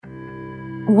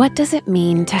What does it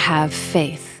mean to have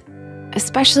faith,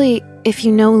 especially if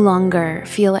you no longer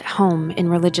feel at home in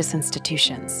religious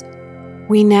institutions?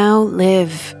 We now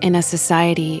live in a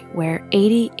society where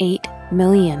 88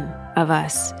 million of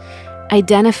us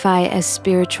identify as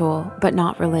spiritual but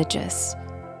not religious.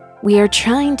 We are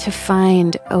trying to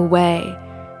find a way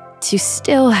to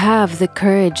still have the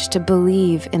courage to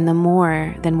believe in the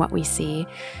more than what we see,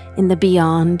 in the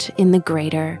beyond, in the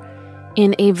greater,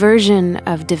 in a version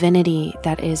of divinity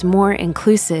that is more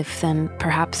inclusive than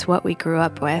perhaps what we grew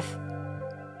up with.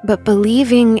 But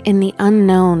believing in the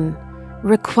unknown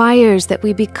requires that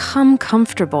we become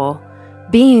comfortable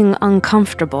being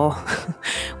uncomfortable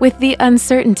with the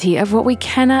uncertainty of what we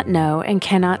cannot know and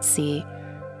cannot see.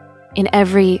 In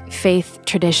every faith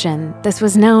tradition, this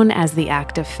was known as the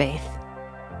act of faith.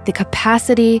 The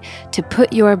capacity to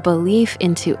put your belief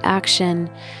into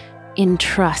action in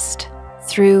trust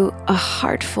through a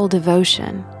heartful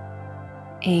devotion,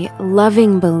 a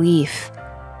loving belief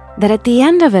that at the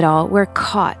end of it all, we're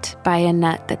caught by a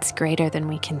net that's greater than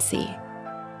we can see.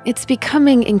 It's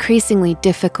becoming increasingly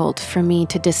difficult for me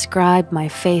to describe my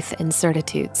faith in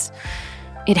certitudes.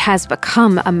 It has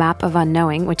become a map of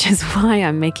unknowing, which is why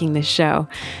I'm making this show.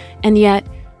 And yet,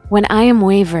 when I am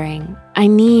wavering, I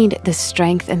need the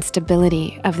strength and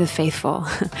stability of the faithful,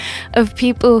 of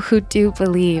people who do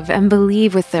believe and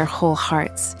believe with their whole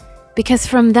hearts. Because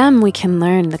from them we can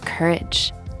learn the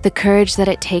courage that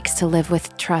it takes to live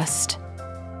with trust.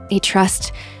 A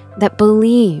trust that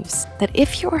believes that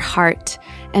if your heart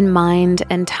and mind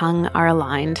and tongue are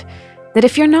aligned, that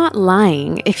if you're not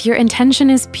lying, if your intention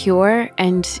is pure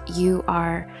and you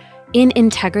are in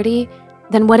integrity,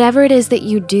 then whatever it is that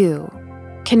you do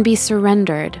can be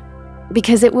surrendered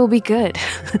because it will be good.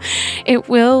 It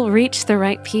will reach the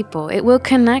right people. It will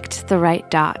connect the right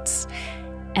dots.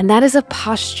 And that is a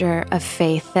posture of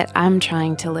faith that I'm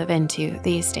trying to live into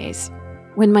these days.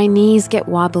 When my knees get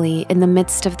wobbly in the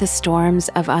midst of the storms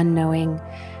of unknowing,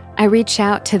 I reach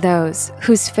out to those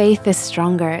whose faith is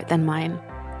stronger than mine.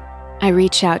 I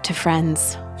reach out to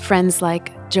friends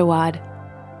like Jawad.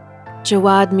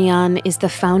 Jawad Mian is the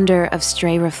founder of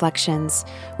Stray Reflections,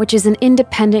 which is an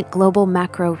independent global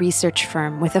macro research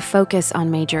firm with a focus on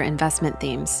major investment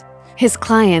themes. His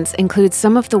clients include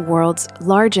some of the world's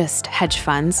largest hedge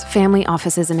funds, family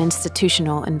offices, and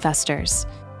institutional investors.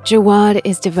 Jawad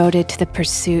is devoted to the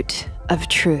pursuit of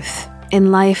truth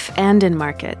in life and in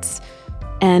markets.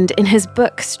 And in his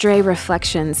book, Stray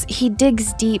Reflections, he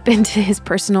digs deep into his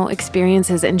personal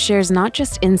experiences and shares not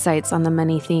just insights on the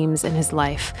many themes in his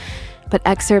life, but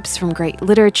excerpts from great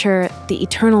literature, the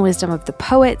eternal wisdom of the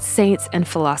poets, saints, and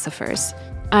philosophers.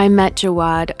 I met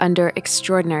Jawad under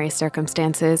extraordinary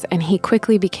circumstances, and he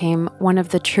quickly became one of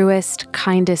the truest,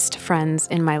 kindest friends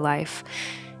in my life.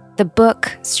 The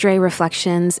book, Stray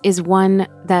Reflections, is one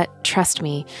that, trust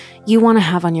me, you want to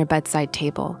have on your bedside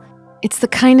table. It's the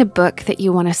kind of book that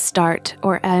you want to start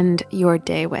or end your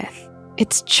day with.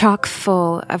 It's chock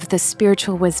full of the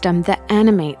spiritual wisdom that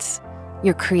animates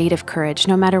your creative courage,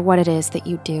 no matter what it is that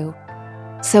you do.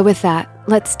 So with that,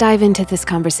 let's dive into this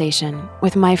conversation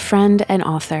with my friend and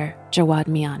author, Jawad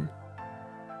Mian.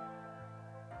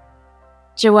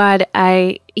 Jawad,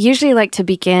 I usually like to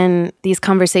begin these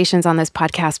conversations on this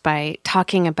podcast by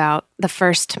talking about the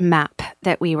first map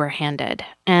that we were handed.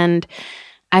 And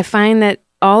I find that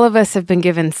all of us have been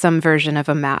given some version of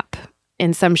a map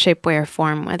in some shape, way, or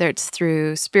form, whether it's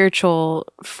through spiritual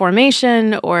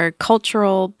formation or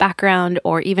cultural background,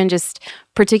 or even just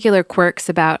particular quirks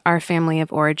about our family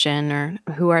of origin or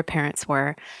who our parents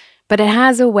were. But it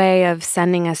has a way of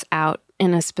sending us out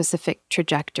in a specific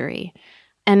trajectory.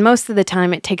 And most of the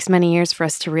time, it takes many years for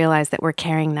us to realize that we're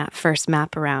carrying that first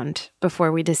map around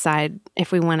before we decide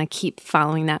if we want to keep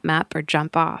following that map or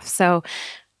jump off. So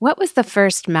what was the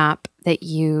first map that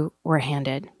you were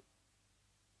handed?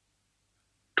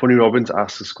 Tony Robbins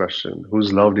asked this question: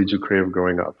 whose love did you crave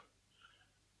growing up?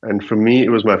 And for me,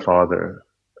 it was my father.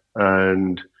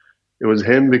 And it was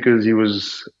him because he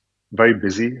was very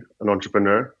busy, an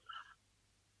entrepreneur.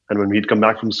 And when we'd come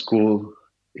back from school,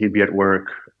 he'd be at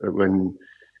work. When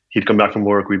he'd come back from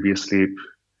work, we'd be asleep.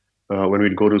 When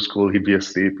we'd go to school, he'd be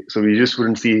asleep. So we just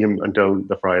wouldn't see him until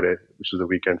the Friday, which was the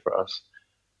weekend for us.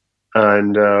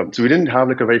 And so we didn't have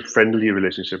like a very friendly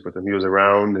relationship with him. He was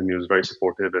around and he was very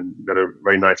supportive and got a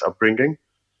very nice upbringing.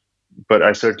 But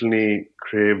I certainly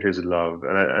craved his love.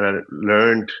 And I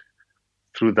learned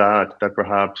through that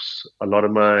perhaps a lot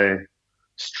of my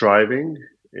striving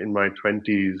in my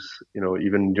 20s,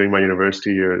 even during my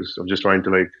university years of just trying to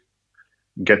like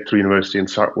get through university and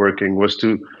start working, was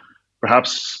to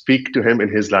perhaps speak to him in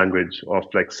his language of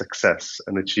like success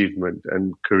and achievement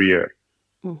and career.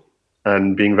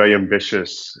 and being very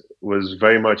ambitious was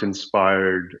very much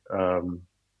inspired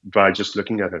by just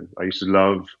looking at him. I used to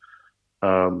love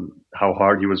how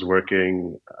hard he was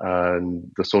working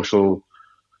and the social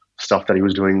stuff that he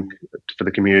was doing for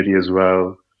the community as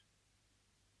well.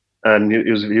 And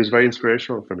he was very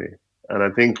inspirational for me. And I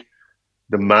think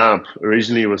the map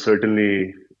originally was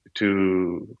certainly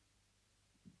to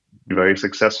be very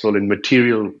successful in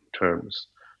material terms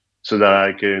so that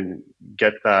I can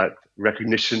get that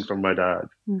recognition from my dad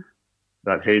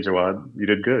that, hey, Jawad, you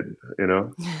did good, you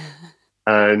know?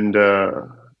 And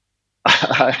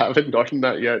I haven't gotten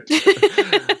that yet.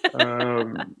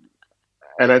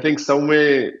 And I think some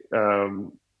way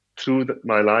through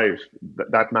my life,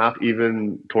 that map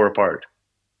even tore apart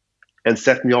and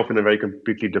set me off in a very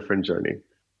completely different journey.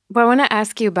 Well, I want to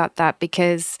ask you about that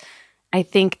because I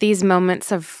think these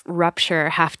moments of rupture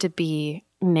have to be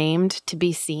named, to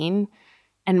be seen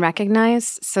and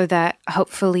recognized so that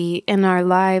hopefully in our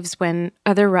lives when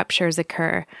other ruptures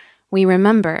occur, we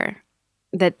remember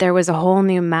that there was a whole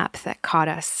new map that caught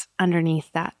us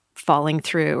underneath that falling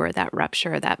through or that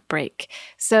rupture or that break.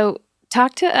 So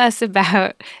talk to us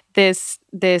about this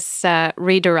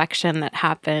redirection that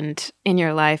happened in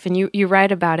your life. And you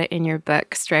write about it in your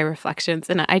book, Stray Reflections.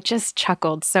 And I just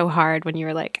chuckled so hard when you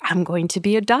were like, I'm going to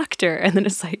be a doctor. And then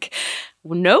it's like,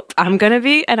 nope, I'm going to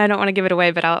be, and I don't want to give it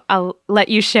away, but I'll let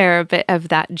you share a bit of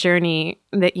that journey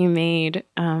that you made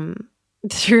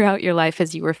throughout your life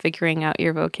as you were figuring out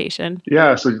your vocation.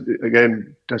 Yeah. So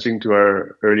again, touching to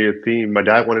our earlier theme, my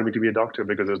dad wanted me to be a doctor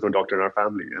because there was no doctor in our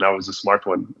family. And I was the smart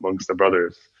one amongst the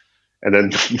brothers. And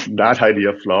then that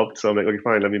idea flopped. So I'm like, okay,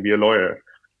 fine, let me be a lawyer.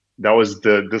 That was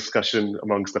the discussion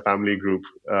amongst the family group.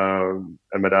 And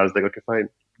my dad was like, okay, fine,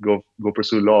 go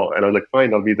pursue law. And I was like,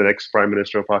 fine, I'll be the next prime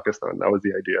minister of Pakistan. That was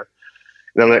the idea.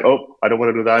 And I'm like, oh, I don't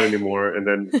want to do that anymore. And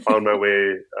then found my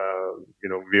way,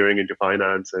 veering into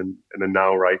finance and then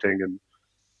now writing.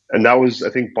 And that was, I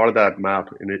think, part of that map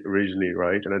originally,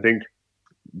 right? And I think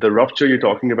the rupture you're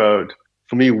talking about,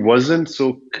 for me, wasn't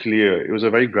so clear. It was a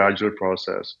very gradual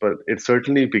process, but it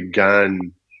certainly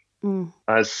began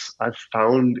as I've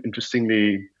found,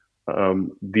 interestingly,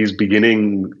 these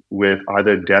beginning with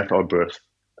either death or birth.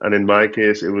 And in my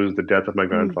case, it was the death of my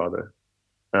grandfather.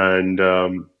 And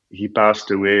he passed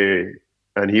away,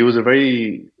 and he was a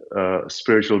very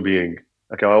spiritual being.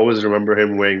 Like I always remember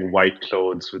him wearing white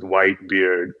clothes with white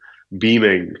beard,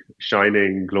 beaming,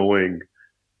 shining, glowing.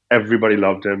 Everybody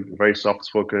loved him, very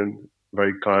soft-spoken,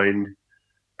 very kind.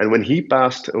 And when he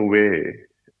passed away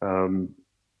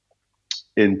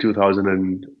in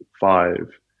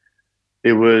 2005,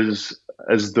 it was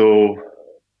as though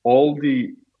all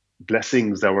the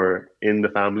blessings that were in the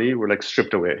family were like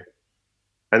stripped away.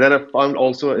 And then I found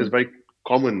also is very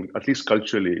common, at least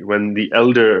culturally, when the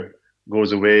elder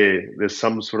goes away, there's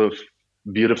some sort of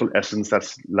beautiful essence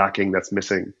that's lacking, that's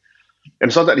missing. And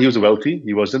it's not that he was wealthy;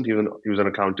 he wasn't. He was an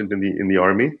accountant in the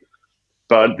army,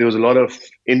 but there was a lot of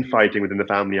infighting within the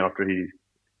family after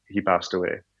he passed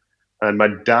away. And my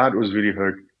dad was really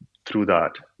hurt through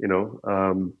that,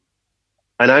 And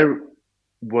I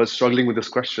was struggling with this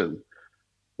question.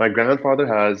 My grandfather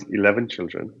has 11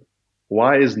 children.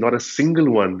 Why is not a single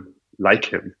one like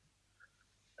him?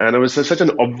 And it was such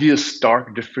an obvious,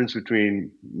 stark difference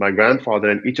between my grandfather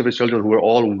and each of his children, who were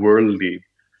all worldly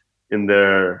in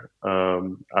their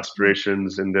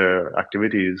aspirations, in their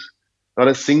activities. Not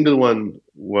a single one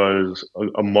was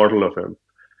a model of him.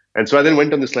 And so I then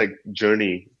went on this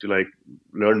journey to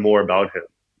learn more about him.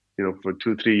 For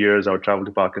 2-3 years, I would travel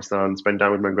to Pakistan, spend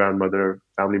time with my grandmother,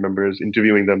 family members,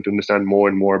 interviewing them to understand more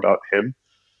and more about him.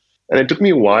 And it took me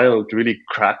a while to really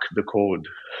crack the code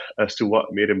as to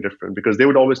what made him different, because they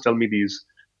would always tell me these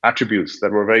attributes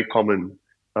that were very common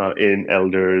in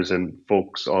elders and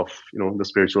folks of the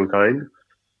spiritual kind.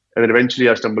 And then eventually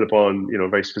I stumbled upon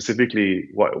very specifically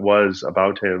what it was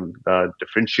about him that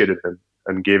differentiated him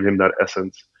and gave him that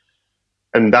essence.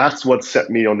 And that's what set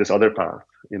me on this other path,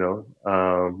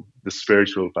 the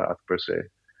spiritual path per se.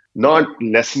 Not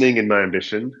lessening in my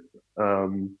ambition,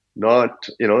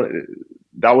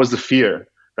 that was the fear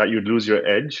that you'd lose your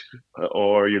edge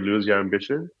or you'd lose your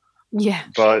ambition. Yeah.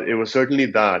 But it was certainly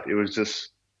that. It was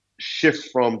just shift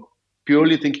from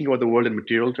purely thinking about the world in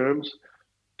material terms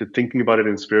to thinking about it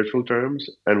in spiritual terms.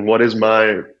 And what is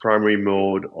my primary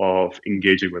mode of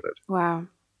engaging with it? Wow.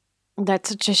 That's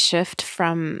such a shift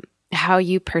from how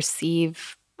you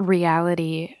perceive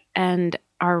reality and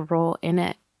our role in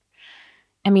it.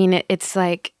 I mean, it's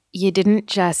like you didn't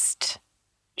just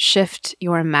shift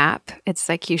your map. It's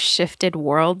like you shifted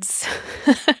worlds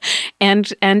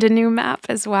and a new map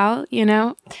as well,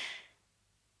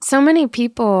 So many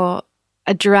people,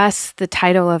 address the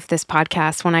title of this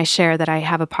podcast when I share that I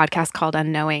have a podcast called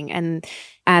Unknowing, and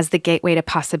as the gateway to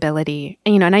possibility.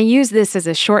 And I use this as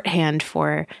a shorthand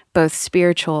for both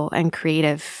spiritual and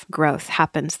creative growth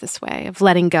happens this way, of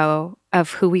letting go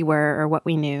of who we were or what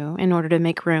we knew in order to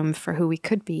make room for who we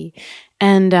could be.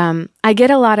 And I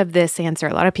get a lot of this answer.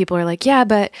 A lot of people are like, yeah,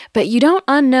 but you don't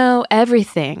unknow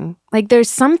everything. Like, there's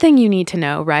something you need to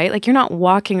know, right? Like, you're not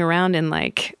walking around in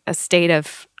like a state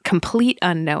of complete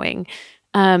unknowing.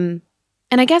 And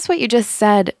I guess what you just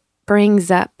said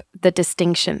brings up the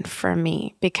distinction for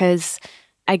me, because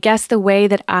I guess the way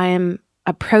that I'm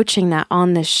approaching that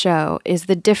on this show is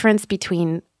the difference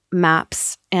between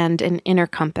maps and an inner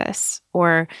compass,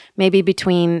 or maybe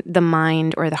between the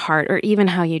mind or the heart, or even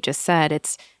how you just said,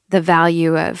 it's the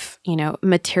value of,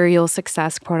 material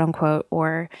success, quote unquote,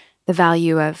 or the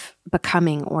value of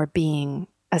becoming or being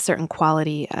a certain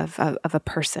quality of a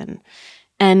person.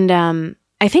 And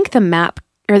I think the map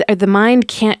or the mind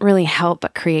can't really help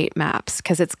but create maps,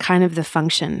 because it's kind of the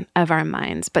function of our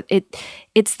minds. But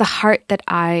it's the heart that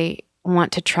I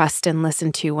want to trust and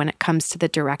listen to when it comes to the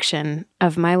direction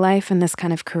of my life and this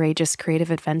kind of courageous,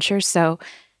 creative adventure. So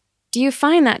do you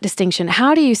find that distinction?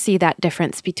 How do you see that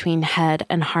difference between head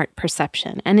and heart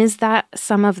perception? And is that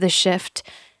some of the shift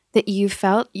that you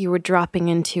felt you were dropping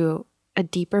into a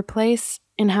deeper place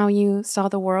in how you saw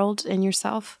the world and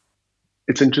yourself?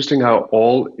 It's interesting how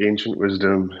all ancient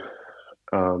wisdom,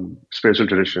 spiritual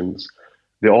traditions,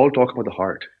 they all talk about the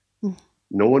heart.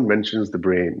 No one mentions the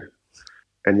brain.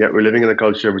 And yet we're living in a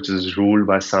culture which is ruled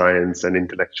by science and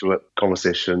intellectual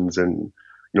conversations and,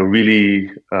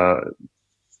 really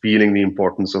feeling the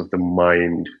importance of the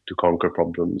mind to conquer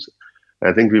problems. And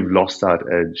I think we've lost that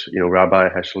edge. Rabbi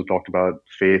Heschel talked about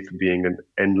faith being an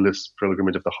endless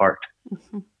pilgrimage of the heart.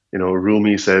 Mm-hmm.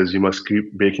 Rumi says you must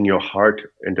keep baking your heart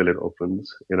until it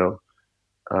opens.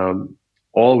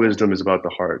 All wisdom is about the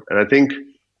heart. And I think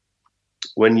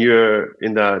when you're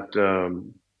in that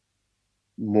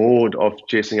mode of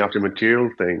chasing after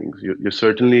material things, you're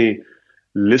certainly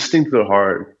listening to the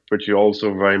heart, but you're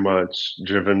also very much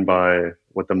driven by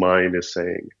what the mind is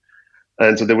saying.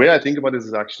 And so the way I think about this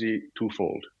is actually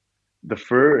twofold. The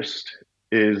first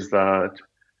is that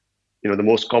the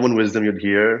most common wisdom you'd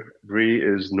hear, Brie,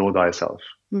 is know thyself.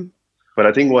 But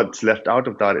I think what's left out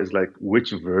of that is like,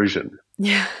 which version?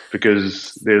 Yeah.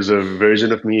 Because there's a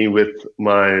version of me with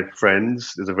my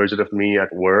friends. There's a version of me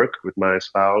at work with my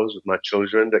spouse, with my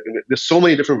children. There's so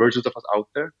many different versions of us out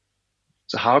there.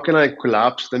 So how can I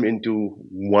collapse them into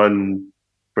one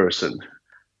person?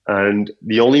 And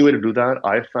the only way to do that,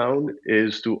 I found,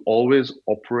 is to always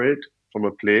operate from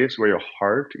a place where your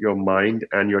heart, your mind,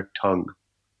 and your tongue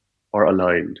are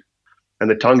aligned. And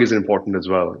the tongue is important as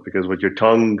well, because what your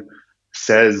tongue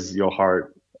says, your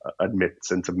heart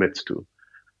admits and submits to.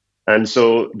 And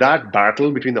so that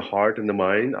battle between the heart and the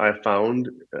mind, I found,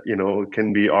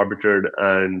 can be arbitered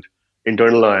and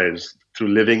internalized through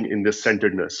living in this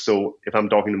centeredness. So if I'm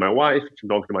talking to my wife, if I'm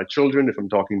talking to my children, if I'm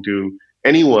talking to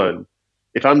anyone,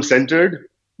 if I'm centered,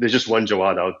 there's just one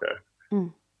Jawad out there.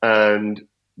 And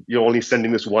you're only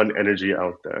sending this one energy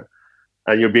out there.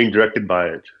 And you're being directed by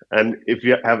it. And if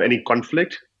you have any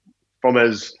conflict, from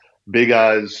as big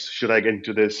as should I get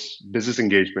into this business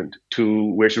engagement to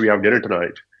where should we have dinner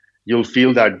tonight, you'll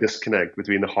feel that disconnect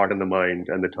between the heart and the mind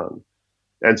and the tongue.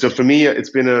 And so for me, it's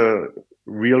been a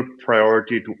real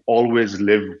priority to always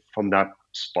live from that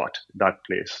spot, that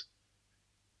place.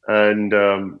 And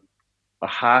a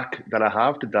hack that I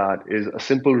have to that is a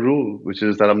simple rule, which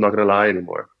is that I'm not going to lie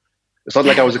anymore. It's not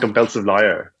like I was a compulsive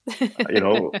liar,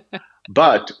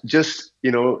 but just,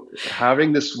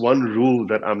 having this one rule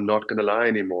that I'm not going to lie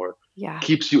anymore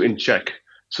keeps you in check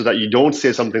so that you don't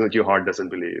say something that your heart doesn't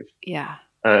believe. Yeah.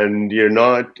 And you're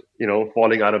not,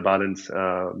 falling out of balance.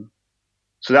 So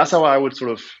that's how I would sort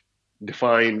of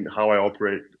define how I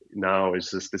operate now,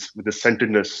 is this with the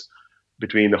centeredness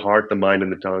between the heart, the mind,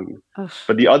 and the tongue.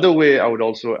 But the other way I would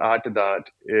also add to that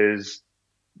is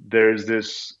there's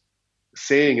this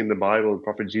saying in the Bible,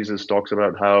 Prophet Jesus talks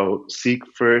about how seek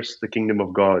first the kingdom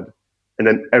of God, and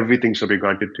then everything shall be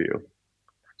granted to you.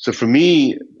 So for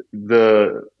me,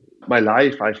 my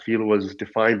life, I feel, was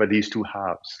defined by these two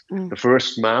halves. The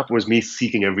first map was me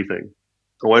seeking everything.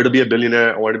 I wanted to be a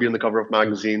billionaire. I wanted to be on the cover of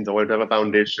magazines. I wanted to have a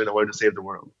foundation. I wanted to save the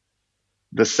world.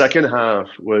 The second half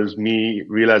was me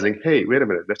realizing, hey, wait a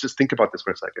minute, let's just think about this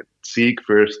for a second. Seek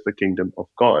first the kingdom of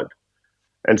God.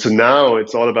 And so now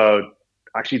it's all about,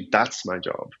 actually, that's my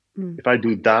job. If I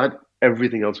do that,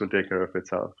 everything else will take care of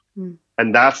itself.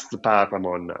 And that's the path I'm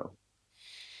on now.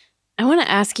 I want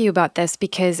to ask you about this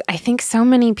because I think so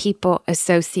many people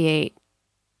associate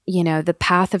the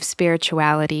path of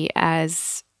spirituality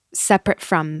as separate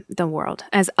from the world,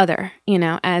 as other,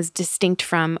 as distinct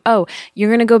from, oh, you're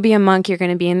going to go be a monk, you're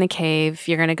going to be in the cave,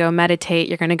 you're going to go meditate,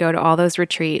 you're going to go to all those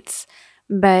retreats.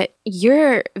 But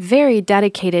you're very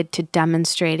dedicated to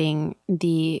demonstrating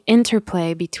the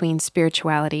interplay between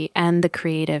spirituality and the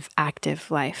creative,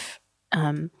 active life.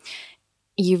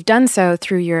 You've done so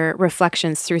through your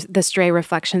reflections, through the Stray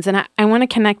Reflections. And I want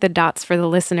to connect the dots for the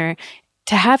listener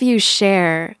to have you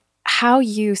share how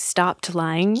you stopped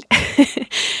lying,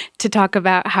 to talk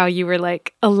about how you were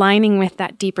like aligning with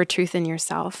that deeper truth in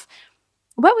yourself.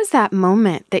 What was that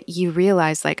moment that you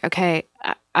realized, like, okay,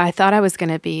 I thought I was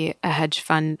going to be a hedge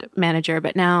fund manager,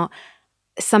 but now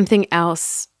something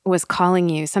else was calling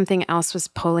you, something else was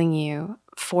pulling you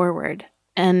forward?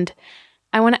 And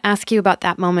I want to ask you about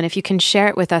that moment, if you can share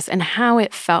it with us, and how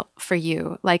it felt for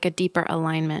you, like a deeper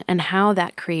alignment, and how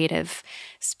that creative,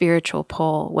 spiritual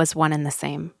pull was one and the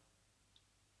same.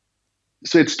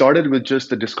 So it started with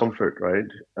just the discomfort, right?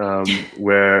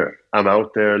 Where I'm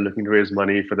out there looking to raise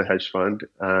money for the hedge fund,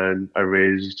 and I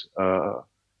raised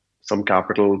some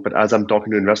capital. But as I'm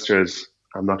talking to investors,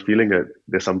 I'm not feeling it.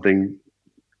 There's something,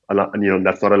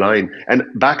 that's not aligned. And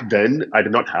back then, I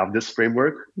did not have this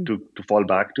framework to fall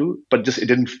back to, but just it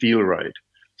didn't feel right.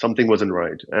 Something wasn't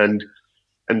right, and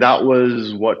that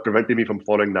was what prevented me from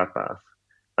following that path,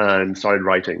 and started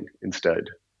writing instead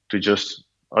to just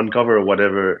uncover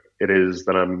whatever it is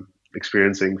that I'm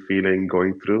experiencing, feeling,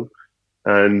 going through.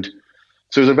 And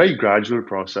so it was a very gradual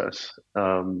process,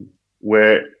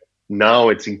 where now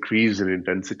it's increased in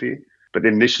intensity, but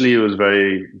initially it was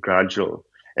very gradual.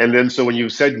 And then so when you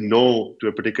said no to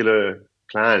a particular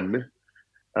plan,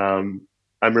 I'm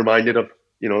reminded of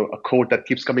a quote that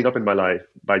keeps coming up in my life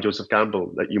by Joseph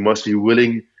Campbell, that you must be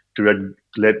willing to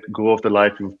let go of the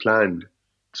life you've planned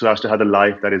so as to have the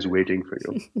life that is waiting for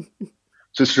you.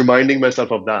 So it's reminding myself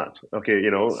of that. Okay,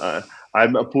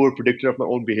 I'm a poor predictor of my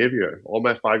own behavior. All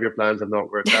my 5-year plans have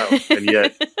not worked out, and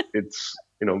yet it's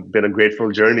been a grateful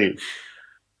journey.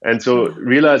 And so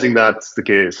realizing that's the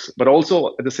case, but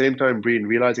also at the same time, Breen,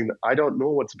 realizing that I don't know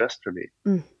what's best for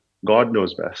me. God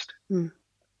knows best.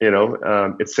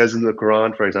 It says in the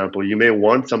Quran, for example, you may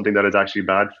want something that is actually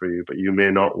bad for you, but you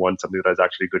may not want something that is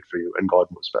actually good for you, and God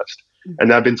knows best. And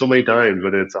there have been so many times,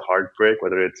 whether it's a heartbreak,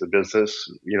 whether it's a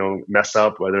business, mess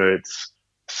up, whether it's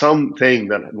something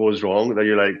that goes wrong, that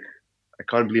you're like, I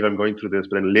can't believe I'm going through this.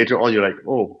 But then later on, you're like,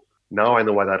 oh, now I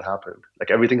know why that happened.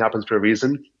 Like everything happens for a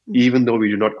reason, even though we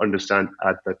do not understand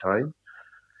at the time.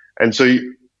 And so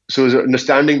it's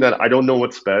understanding that I don't know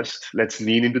what's best. Let's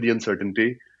lean into the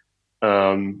uncertainty.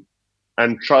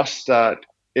 And trust that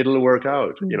it'll work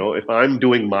out. If I'm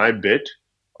doing my bit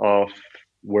of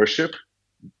worship,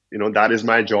 that is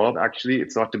my job. Actually,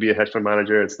 it's not to be a hedge fund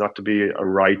manager. It's not to be a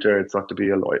writer. It's not to be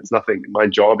a lawyer. It's nothing. My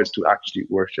job is to actually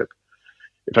worship.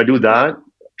 If I do that,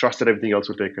 trust that everything else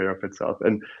will take care of itself.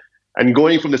 And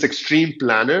going from this extreme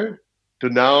planner to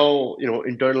now,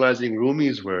 internalizing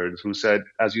Rumi's words, who said,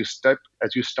 as you start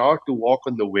to walk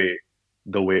on the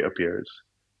way appears.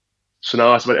 So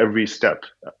now it's about every step.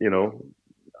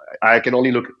 I can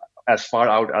only look as far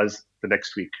out as the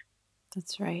next week.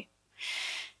 That's right.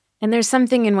 And there's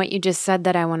something in what you just said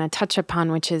that I want to touch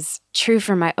upon, which is true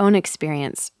for my own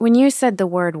experience. When you said the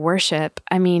word worship,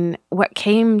 I mean, what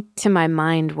came to my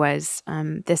mind was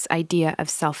this idea of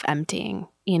self-emptying.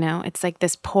 It's like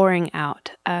this pouring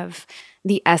out of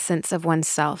the essence of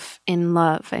oneself in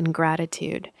love and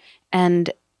gratitude. And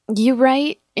you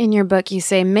write in your book, you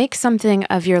say, make something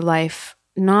of your life,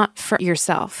 not for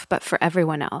yourself, but for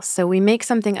everyone else. So we make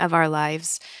something of our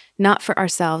lives, not for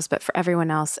ourselves, but for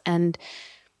everyone else. And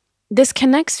this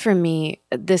connects for me,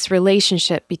 this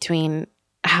relationship between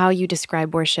how you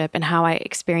describe worship and how I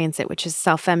experience it, which is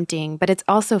self-emptying, but it's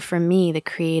also for me the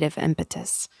creative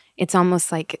impetus. It's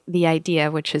almost like the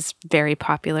idea, which is very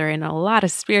popular in a lot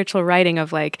of spiritual writing,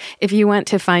 of like, if you want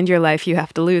to find your life, you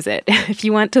have to lose it. If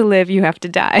you want to live, you have to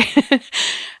die.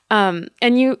 And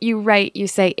you write, you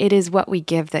say, it is what we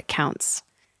give that counts.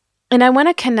 And I want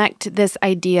to connect this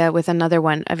idea with another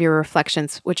one of your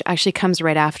reflections, which actually comes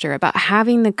right after, about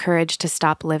having the courage to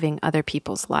stop living other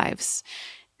people's lives.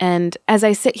 And as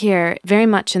I sit here very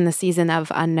much in the season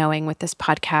of unknowing with this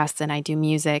podcast, and I do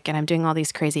music and I'm doing all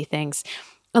these crazy things,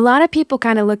 a lot of people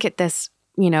kind of look at this,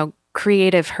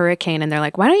 creative hurricane, and they're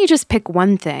like, why don't you just pick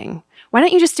one thing? Why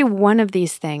don't you just do one of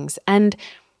these things? And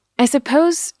I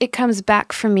suppose it comes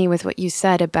back for me with what you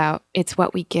said about it's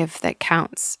what we give that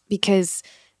counts, because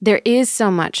there is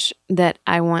so much that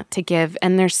I want to give,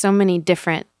 and there's so many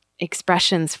different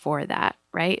expressions for that,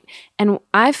 right? And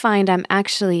I find I'm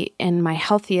actually in my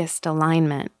healthiest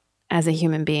alignment as a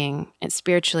human being, and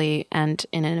spiritually and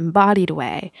in an embodied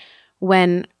way,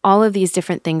 when all of these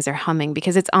different things are humming,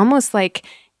 because it's almost like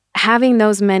having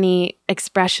those many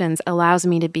expressions allows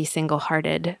me to be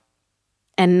single-hearted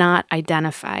and not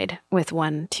identified with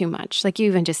one too much. Like you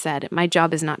even just said, my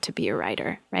job is not to be a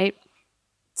writer, right?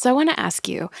 So I want to ask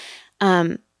you,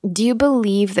 do you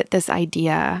believe that this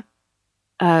idea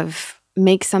of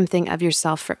make something of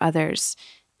yourself for others,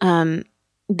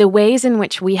 the ways in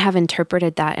which we have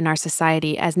interpreted that in our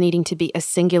society as needing to be a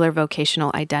singular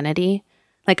vocational identity,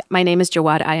 like my name is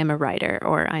Jawad, I am a writer,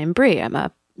 or I am Bree, I'm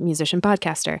a musician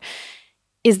podcaster,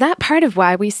 is that part of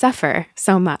why we suffer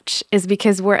so much? Is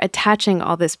because we're attaching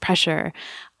all this pressure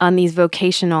on these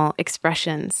vocational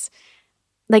expressions.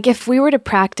 Like if we were to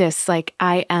practice like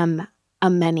I am a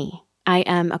many, I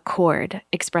am a chord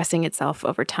expressing itself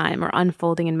over time or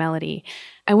unfolding in melody,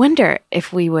 I wonder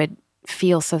if we would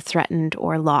feel so threatened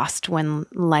or lost when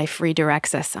life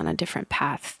redirects us on a different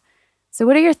path. So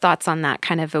what are your thoughts on that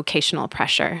kind of vocational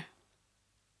pressure?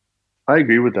 I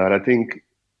agree with that. I think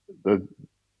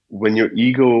when your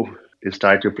ego is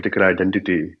tied to a particular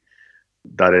identity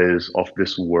that is of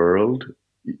this world,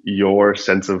 your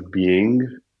sense of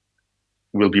being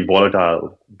will be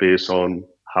volatile based on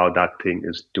how that thing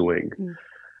is doing.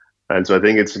 And so I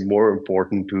think it's more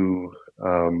important to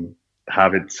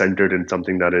have it centered in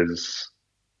something that is,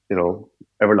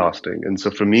 everlasting. And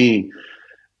so for me,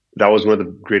 that was one of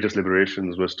the greatest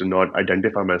liberations, was to not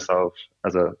identify myself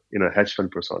as a hedge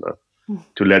fund persona,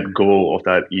 to let go of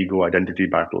that ego identity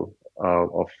battle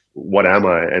of what am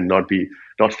I, and not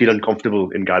feel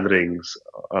uncomfortable in gatherings,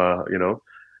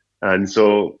 And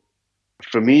so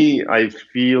for me, I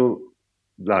feel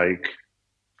like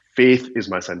faith is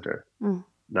my center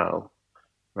now,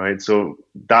 right? So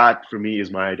that for me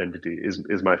is my identity,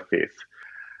 is my faith.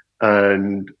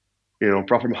 And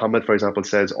Prophet Muhammad, for example,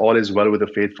 says, all is well with the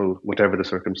faithful, whatever the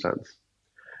circumstance.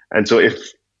 And so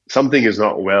if something is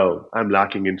not well, I'm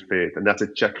lacking in faith. And that's a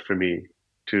check for me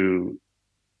to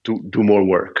do more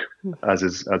work,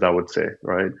 as I would say,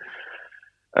 right?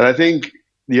 And I think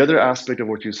the other aspect of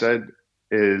what you said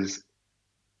is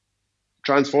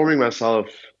transforming myself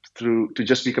to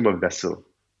just become a vessel,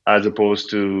 as opposed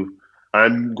to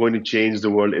I'm going to change the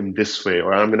world in this way,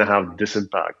 or I'm going to have this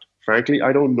impact. Frankly,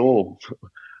 I don't know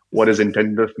what is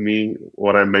intended of me,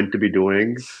 what I'm meant to be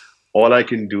doing. All I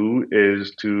can do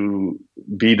is to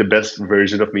be the best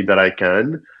version of me that I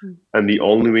can. And the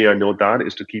only way I know that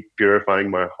is to keep purifying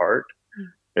my heart,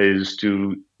 is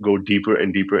to go deeper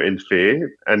and deeper in faith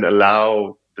and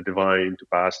allow the divine to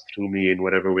pass through me in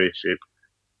whatever way, shape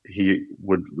he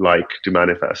would like to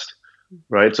manifest.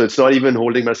 Right. So it's not even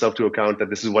holding myself to account that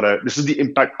this is the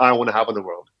impact I want to have on the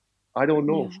world. I don't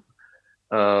know. Yeah.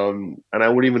 And I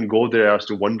wouldn't even go there as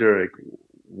to wonder, like,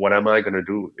 what am I going to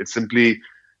do? It's simply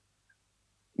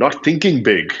not thinking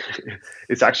big.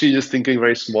 It's actually just thinking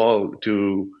very small.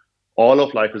 To all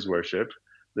of life is worship.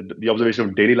 The observation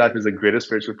of daily life is the greatest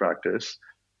spiritual practice.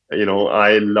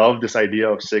 I love this idea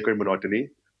of sacred monotony,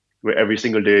 where every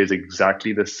single day is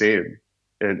exactly the same,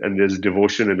 and there's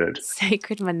devotion in it.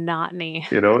 Sacred monotony.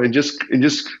 And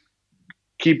just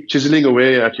keep chiseling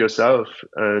away at yourself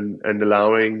and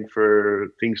allowing for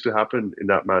things to happen in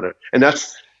that manner. And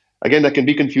that's, again, that can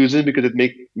be confusing because it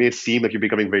may seem like you're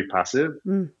becoming very passive.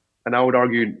 And I would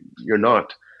argue you're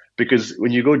not, because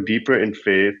when you go deeper in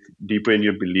faith, deeper in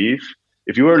your belief,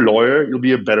 if you're a lawyer, you'll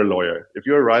be a better lawyer. If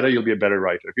you're a writer, you'll be a better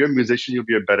writer. If you're a musician, you'll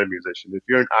be a better musician. If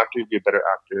you're an actor, you'll be a better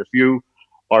actor. If you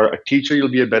are a teacher, you'll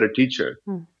be a better teacher,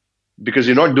 because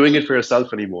you're not doing it for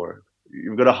yourself anymore.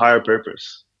 You've got a higher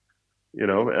purpose.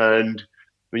 And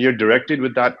when you're directed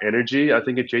with that energy, I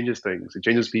think it changes things. It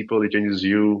changes people. It changes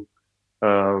you.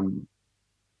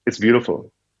 It's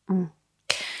beautiful.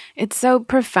 It's so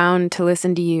profound to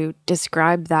listen to you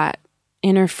describe that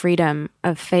inner freedom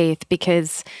of faith,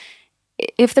 because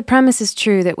if the premise is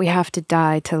true that we have to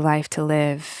die to life to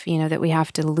live, that we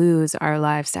have to lose our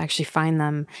lives to actually find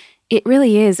them, it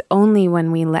really is only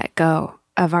when we let go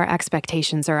of our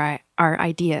expectations or our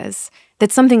ideas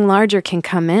that something larger can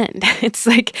come in. It's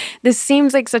like, this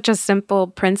seems like such a simple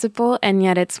principle, and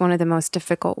yet it's one of the most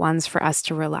difficult ones for us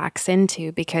to relax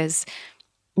into, because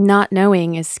not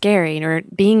knowing is scary, or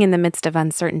being in the midst of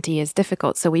uncertainty is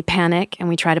difficult. So we panic and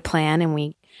we try to plan,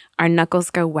 and our knuckles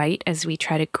go white as we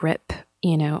try to grip,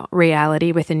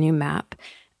 reality with a new map.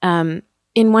 In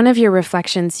one of your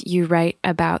reflections, you write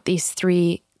about these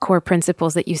 3 core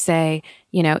principles that you say,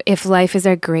 if life is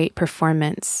a great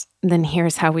performance, then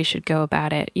here's how we should go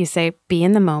about it. You say, be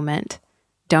in the moment,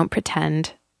 don't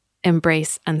pretend,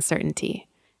 embrace uncertainty.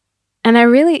 And I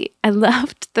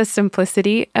loved the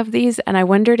simplicity of these. And I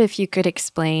wondered if you could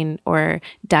explain or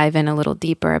dive in a little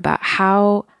deeper about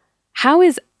how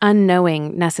is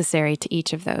unknowing necessary to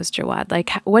each of those, Jawad?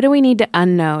 Like, what do we need to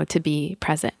unknow to be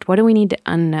present? What do we need to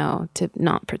unknow to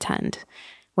not pretend?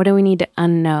 What do we need to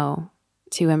unknow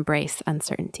to embrace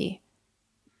uncertainty?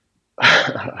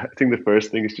 I think the first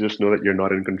thing is to just know that you're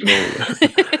not in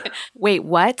control. Wait,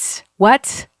 what?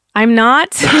 What? I'm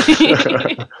not?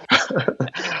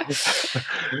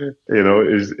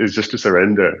 Is just to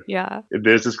surrender. Yeah.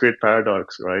 There's this great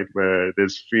paradox, right, where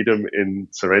there's freedom in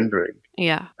surrendering.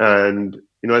 Yeah. And,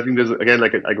 I think there's, again,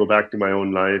 like I go back to my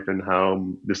own life and how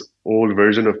this old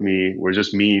version of me was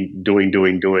just me doing.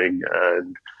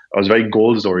 And I was very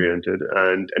goals oriented,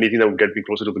 and anything that would get me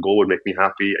closer to the goal would make me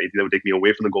happy. Anything that would take me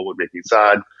away from the goal would make me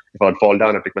sad. If I'd fall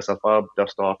down, I'd pick myself up,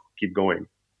 dust off, keep going.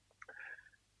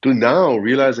 To now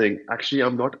realizing, actually,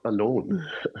 I'm not alone.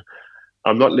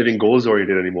 I'm not living goals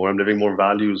oriented anymore. I'm living more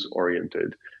values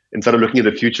oriented. Instead of looking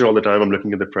at the future all the time, I'm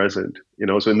looking at the present.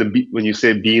 So when you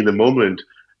say be in the moment,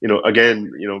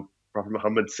 again, Prophet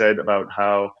Muhammad said about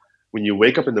how when you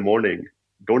wake up in the morning,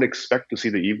 don't expect to see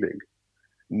the evening.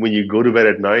 When you go to bed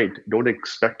at night, don't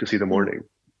expect to see the morning.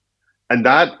 And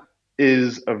that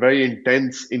is a very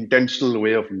intentional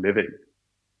way of living.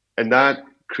 And that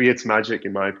creates magic,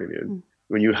 in my opinion.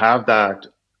 When you have that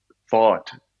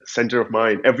thought, center of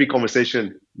mind, every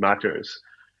conversation matters.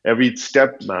 Every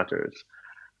step matters.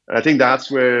 And I think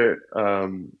that's where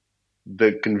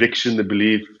the conviction, the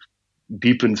belief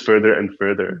deepens further and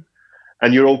further.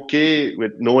 And you're okay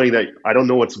with knowing that I don't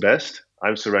know what's best.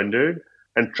 I've surrendered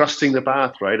and trusting the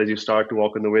path, right? As you start to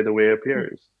walk in the way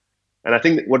appears. And I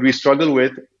think what we struggle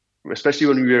with, especially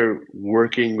when we are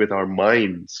working with our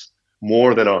minds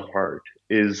more than our heart,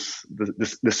 is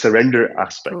the surrender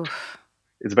aspect. Oof.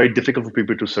 It's very difficult for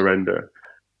people to surrender.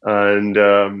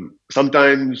 And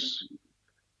sometimes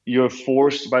you're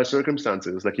forced by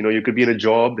circumstances. Like, you could be in a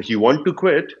job that you want to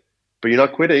quit, but you're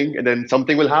not quitting, and then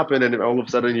something will happen, and all of a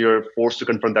sudden you're forced to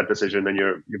confront that decision, and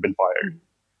you've been fired.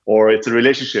 Or it's a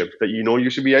relationship that you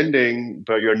should be ending,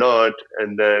 but you're not,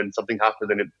 and then something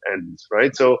happens and it ends,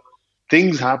 right? So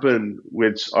things happen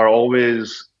which are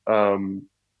always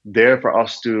there for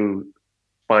us to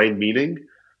find meaning.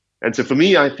 And so for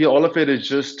me, I feel all of it is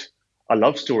just a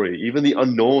love story. Even the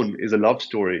unknown is a love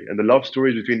story, and the love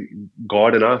story is between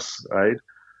God and us, right?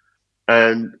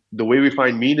 And the way we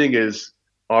find meaning is,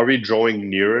 are we drawing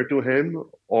nearer to Him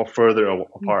or further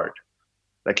apart?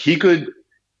 Like, He could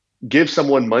give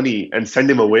someone money and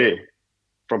send him away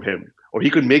from Him, or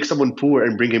He could make someone poor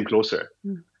and bring him closer.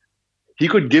 He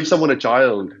could give someone a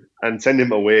child and send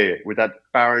him away with that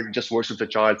parent just worships the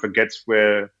child, forgets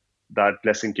where that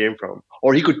blessing came from.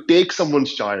 Or He could take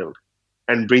someone's child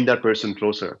and bring that person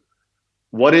closer.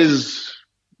 What is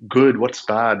good? What's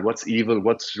bad? What's evil?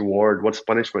 What's reward? What's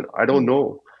punishment? I don't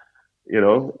know.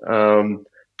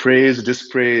 Praise,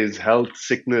 dispraise, health,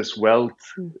 sickness, wealth,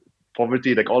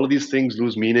 poverty, like all of these things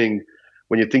lose meaning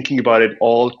when you're thinking about it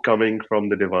all coming from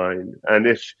the divine. And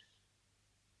if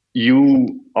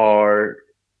you are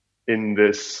in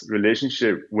this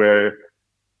relationship where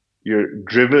you're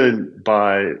driven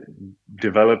by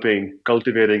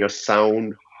cultivating a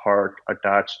sound heart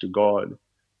attached to God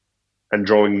and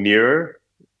drawing nearer,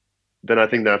 then I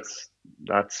think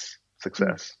that's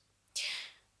success.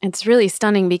 It's really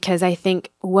stunning, because I think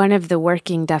one of the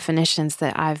working definitions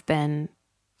that I've been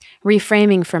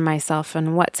reframing for myself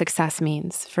and what success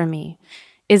means for me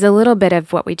is a little bit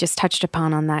of what we just touched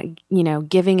upon on that,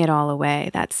 giving it all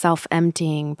away, that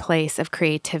self-emptying place of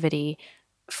creativity,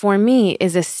 for me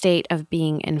is a state of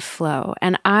being in flow.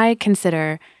 And I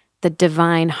consider the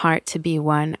divine heart to be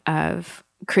one of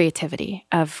creativity,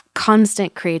 of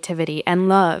constant creativity and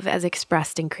love as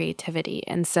expressed in creativity.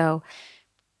 And so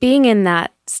being in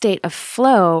that state of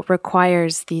flow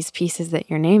requires these pieces that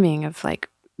you're naming of like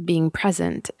being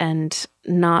present and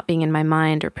not being in my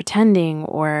mind or pretending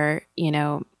or,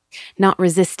 not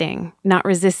resisting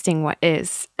what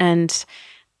is. And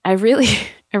I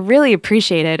really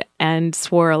appreciated and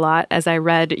swore a lot as I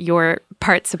read your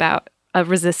parts about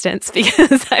resistance,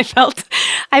 because I felt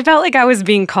like I was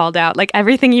being called out. Like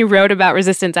everything you wrote about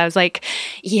resistance, I was like,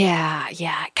 yeah,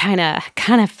 kind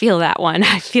of feel that one.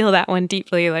 I feel that one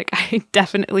deeply. Like I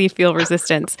definitely feel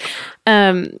resistance.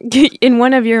 In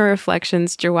one of your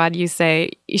reflections, Jawad, you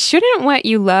say, shouldn't what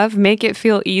you love make it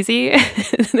feel easy?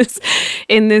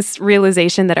 in this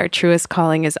realization that our truest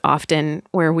calling is often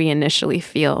where we initially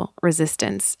feel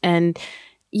resistance. And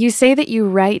you say that you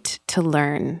write to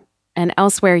learn. And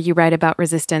elsewhere, you write about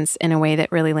resistance in a way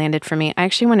that really landed for me. I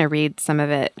actually want to read some of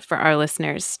it for our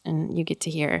listeners, and you get to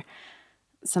hear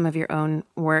some of your own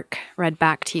work read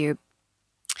back to you.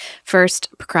 First,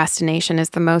 procrastination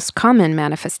is the most common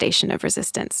manifestation of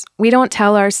resistance. We don't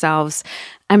tell ourselves,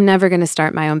 I'm never going to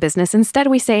start my own business. Instead,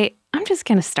 we say, I'm just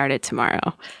going to start it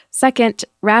tomorrow. Second,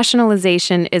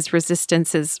 rationalization is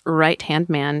resistance's right-hand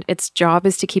man. Its job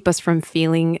is to keep us from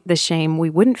feeling the shame we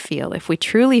wouldn't feel if we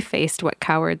truly faced what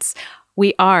cowards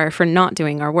we are for not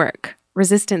doing our work.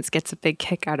 Resistance gets a big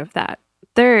kick out of that.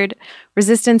 Third,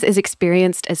 resistance is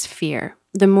experienced as fear.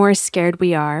 The more scared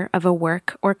we are of a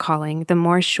work or calling, the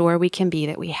more sure we can be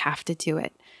that we have to do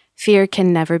it. Fear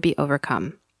can never be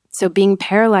overcome. So being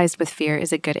paralyzed with fear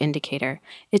is a good indicator.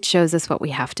 It shows us what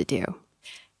we have to do.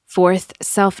 Fourth,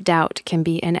 self-doubt can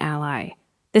be an ally.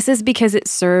 This is because it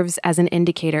serves as an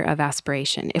indicator of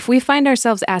aspiration. If we find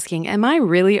ourselves asking, am I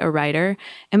really a writer?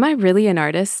 Am I really an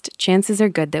artist? Chances are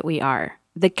good that we are.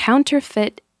 The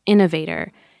counterfeit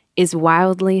innovator is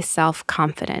wildly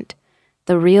self-confident.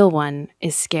 The real one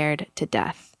is scared to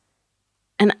death.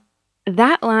 And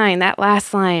that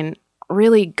last line,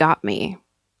 really got me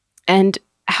and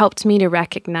helped me to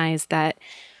recognize that,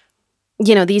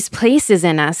 these places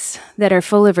in us that are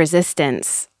full of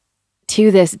resistance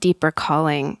to this deeper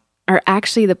calling are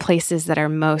actually the places that are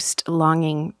most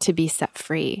longing to be set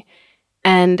free.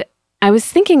 And I was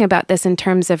thinking about this in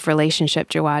terms of relationship,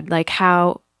 Jawad, like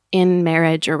how in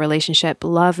marriage or relationship,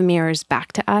 love mirrors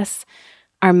back to us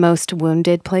our most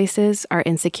wounded places, our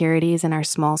insecurities, and our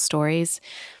small stories.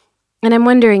 And I'm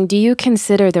wondering, do you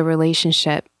consider the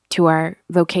relationship to our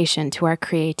vocation, to our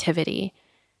creativity,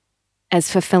 as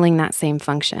fulfilling that same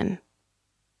function?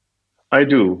 I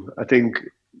do. I think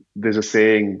there's a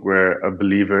saying where a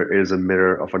believer is a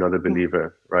mirror of another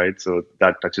believer, right? So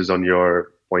that touches on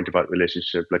your point about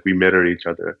relationship, like we mirror each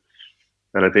other.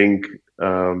 And I think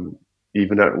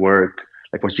even at work,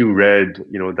 like what you read,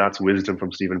 that's wisdom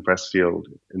from Stephen Pressfield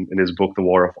in his book, The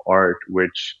War of Art,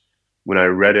 which when I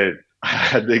read it, I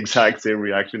had the exact same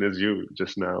reaction as you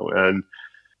just now. And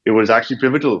it was actually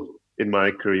pivotal in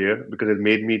my career because it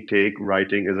made me take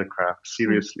writing as a craft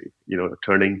seriously,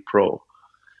 turning pro.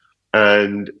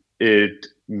 And it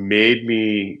made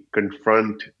me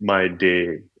confront my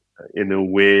day in a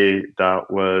way that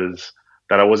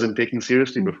I wasn't taking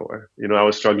seriously before. I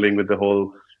was struggling with the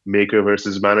whole maker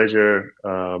versus manager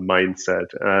mindset,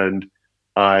 and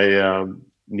I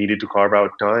needed to carve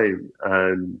out time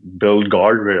and build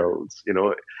guardrails.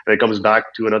 And it comes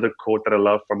back to another quote that I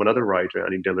love from another writer,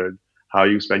 Annie Dillard: "How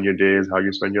you spend your day is how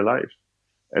you spend your life."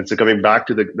 And so coming back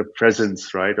to the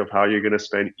presence, right, of how you're going to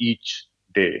spend each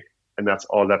day, and that's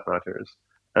all that matters.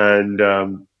 And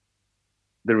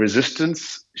the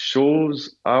resistance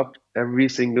shows up every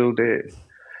single day,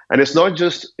 and it's not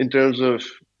just in terms of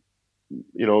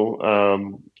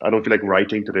I don't feel like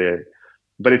writing today,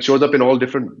 but it shows up in all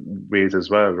different ways as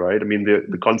well, right? I mean,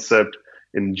 the concept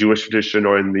in Jewish tradition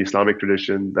or in the Islamic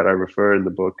tradition that I refer in the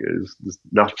book is this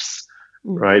nafs,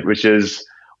 right? Which is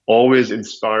always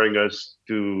inspiring us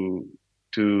to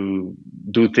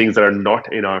do things that are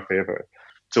not in our favor.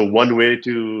 So one way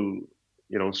to,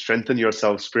 strengthen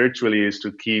yourself spiritually is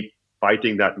to keep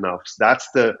fighting that nafs.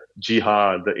 That's the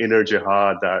jihad, the inner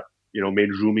jihad that, made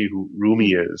Rumi who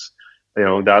Rumi is.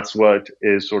 That's what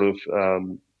is sort of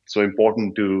so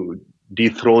important to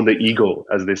dethrone the ego,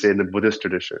 as they say in the Buddhist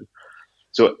tradition.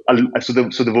 So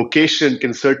the vocation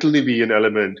can certainly be an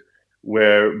element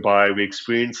whereby we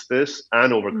experience this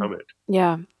and overcome it.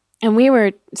 Yeah. And we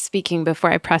were speaking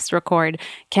before I pressed record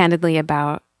candidly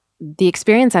about the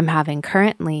experience I'm having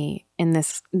currently in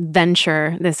this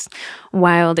venture, this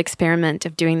wild experiment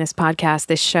of doing this podcast,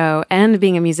 this show, and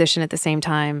being a musician at the same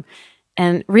time.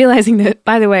 And realizing that,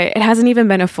 by the way, it hasn't even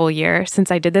been a full year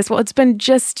since I did this. Well, it's been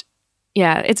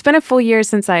a full year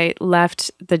since I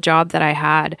left the job that I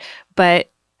had.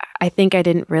 But I think I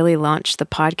didn't really launch the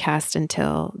podcast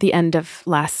until the end of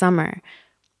last summer.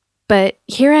 But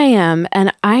here I am,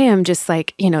 and I am just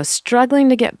struggling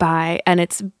to get by. And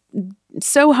it's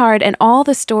so hard. And all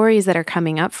the stories that are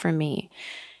coming up for me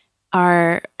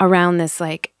are around this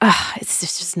it's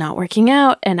just not working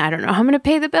out, and I don't know how I'm going to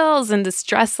pay the bills, and the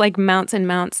stress mounts and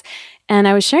mounts. And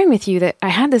I was sharing with you that I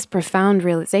had this profound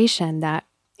realization that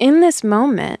in this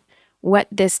moment, what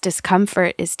this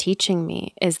discomfort is teaching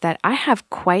me is that I have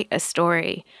quite a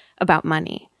story about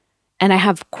money, and I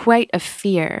have quite a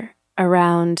fear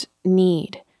around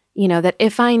need. That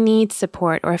if I need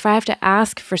support or if I have to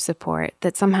ask for support,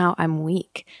 that somehow I'm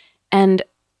weak. And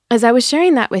as I was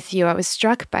sharing that with you, I was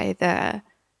struck by the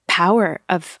power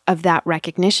of that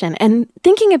recognition and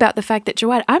thinking about the fact that,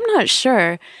 Jawad, I'm not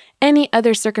sure any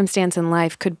other circumstance in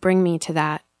life could bring me to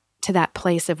that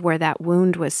place of where that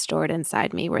wound was stored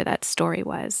inside me, where that story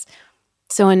was.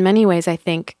 So in many ways, I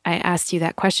think I asked you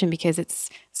that question because it's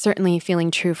certainly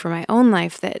feeling true for my own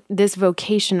life that this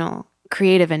vocational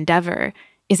creative endeavor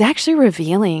is actually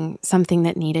revealing something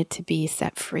that needed to be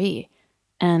set free.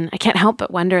 And I can't help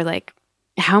but wonder, like,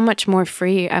 how much more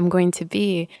free I'm going to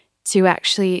be to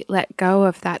actually let go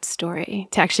of that story,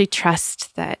 to actually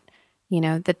trust that,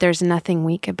 that there's nothing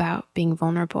weak about being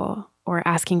vulnerable or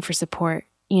asking for support,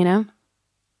 It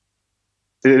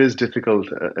is difficult,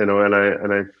 and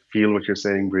I feel what you're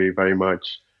saying, Brie, very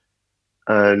much.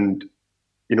 And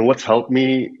what's helped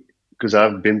me, because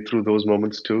I've been through those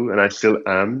moments too, and I still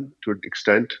am to an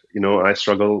extent. I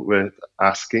struggle with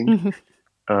asking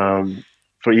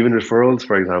for even referrals,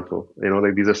 for example.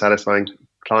 Like these are satisfying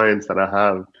clients that I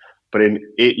have, but in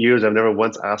 8 years, I've never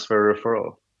once asked for a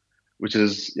referral, which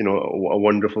is a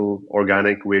wonderful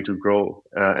organic way to grow,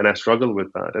 and I struggle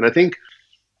with that. And I think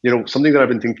something that I've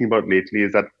been thinking about lately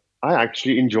is that I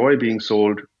actually enjoy being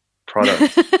sold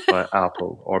products by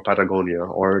Apple or Patagonia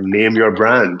or name your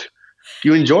brand.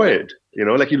 You enjoy it,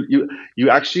 like you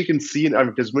actually can see an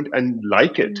advertisement and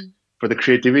like it for the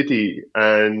creativity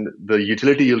and the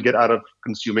utility you'll get out of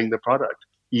consuming the product.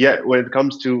 Yet when it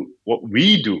comes to what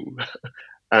we do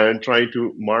and trying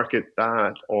to market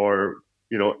that or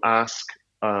ask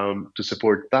to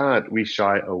support that, we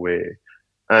shy away.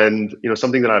 And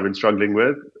something that I've been struggling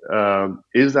with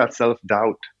is that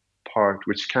self-doubt part,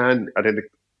 which can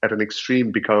at an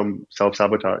extreme become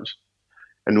self-sabotage.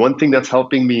 And one thing that's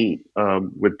helping me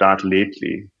with that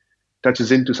lately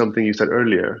touches into something you said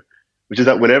earlier, which is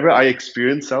that whenever I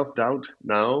experience self-doubt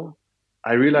now,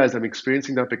 I realize I'm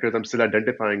experiencing that because I'm still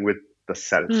identifying with the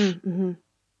self, and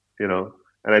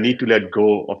I need to let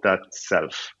go of that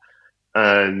self.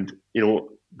 And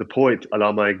the poet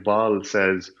Allama Iqbal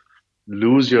says,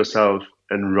 lose yourself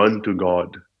and run to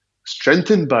God.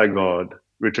 Strengthened by God,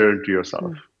 return to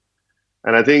yourself.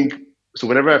 And I think, so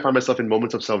whenever I find myself in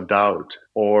moments of self-doubt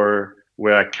or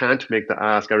where I can't make the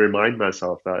ask, I remind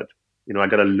myself that, I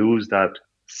got to lose that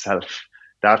self.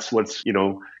 That's what's,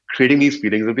 creating these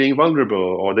feelings of being vulnerable,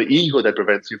 or the ego that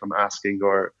prevents you from asking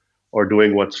or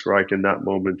doing what's right in that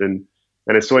moment. And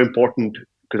it's so important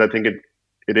because I think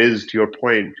it is, to your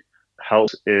point,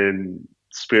 helps in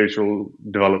spiritual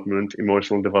development,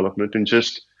 emotional development, and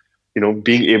just,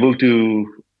 being able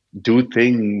to do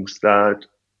things that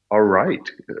are right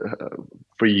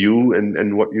for you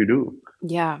and what you do.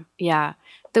 Yeah, yeah.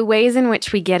 The ways in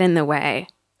which we get in the way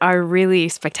are really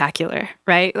spectacular,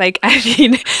 right? Like, I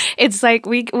mean, it's like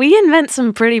we invent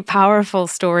some pretty powerful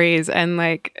stories and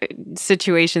like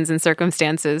situations and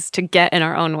circumstances to get in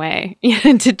our own way,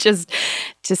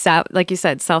 like you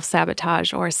said,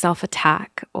 self-sabotage or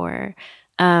self-attack or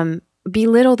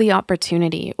belittle the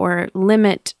opportunity or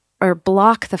limit or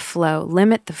block the flow,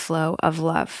 limit the flow of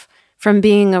love from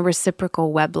being a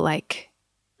reciprocal web-like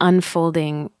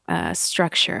unfolding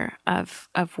structure of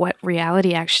what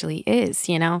reality actually is,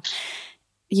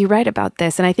 You write about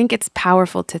this, and I think it's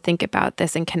powerful to think about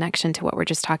this in connection to what we're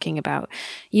just talking about.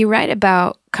 You write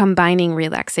about combining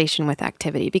relaxation with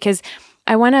activity, because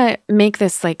I want to make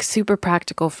this like super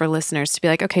practical for listeners to be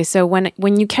like, okay, so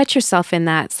when you catch yourself in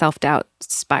that self-doubt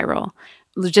spiral,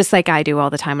 just like I do all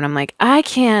the time, and I'm like, I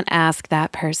can't ask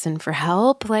that person for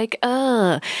help,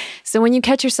 So when you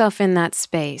catch yourself in that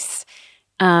space,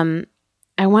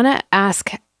 I want to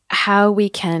ask how we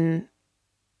can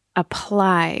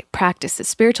apply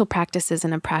spiritual practices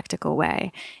in a practical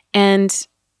way. And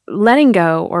letting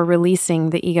go or releasing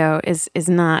the ego is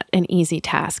not an easy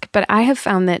task. But I have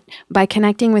found that by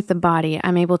connecting with the body,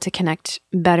 I'm able to connect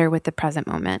better with the present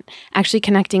moment, actually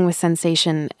connecting with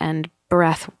sensation and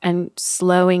breath and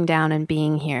slowing down and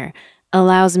being here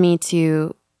allows me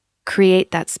to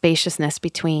create that spaciousness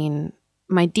between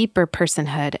my deeper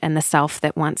personhood and the self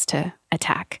that wants to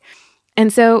attack.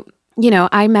 And so,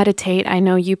 I meditate. I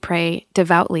know you pray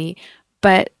devoutly,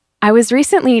 but I was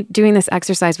recently doing this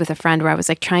exercise with a friend where I was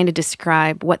like trying to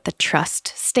describe what the trust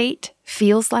state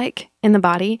feels like in the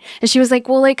body. And she was like,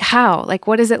 well, like how? Like,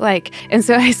 what is it like? And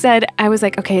so I was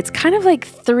like, okay, it's kind of like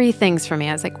three things for me.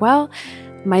 I was like, well,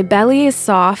 my belly is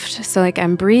soft. So like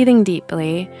I'm breathing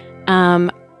deeply.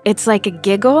 It's like a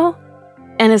giggle,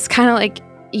 and it's kind of like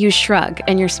you shrug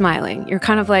and you're smiling. You're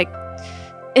kind of like,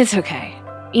 it's okay,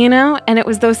 And it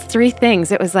was those three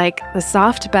things. It was like the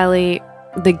soft belly,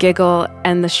 the giggle,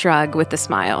 and the shrug with the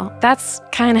smile. That's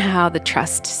kind of how the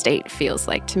trust state feels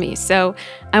like to me. So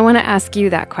I want to ask you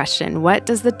that question. What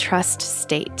does the trust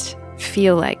state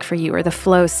feel like for you, or the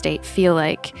flow state feel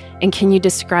like? And can you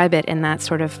describe it in that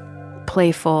sort of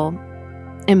playful,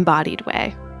 embodied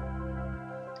way?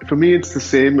 For me, it's the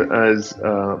same as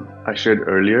I shared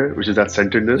earlier, which is that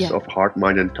centeredness of heart,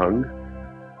 mind, and tongue.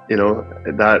 You know,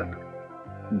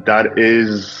 that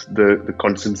is the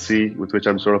constancy with which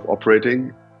I'm sort of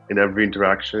operating in every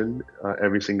interaction,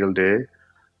 every single day.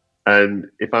 And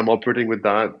if I'm operating with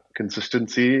that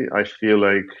consistency, I feel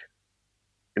like,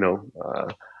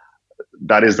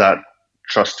 that is that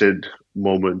trusted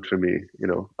moment for me,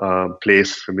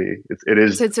 place for me. It So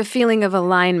is it's a feeling of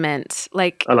alignment,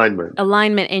 like alignment.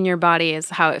 alignment in your body is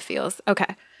how it feels.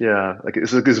 Okay. Yeah, like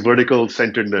it's like this vertical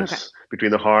centeredness Okay.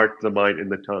 between the heart, the mind, and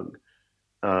the tongue,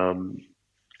 um,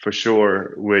 for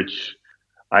sure. Which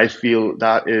I feel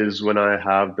that is when I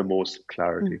have the most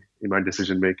clarity in my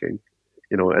decision making.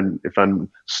 And if I'm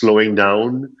slowing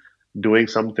down, doing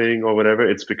something or whatever,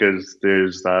 it's because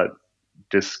there's that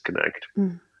disconnect.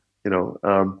 you know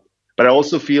but I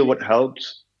also feel what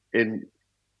helps in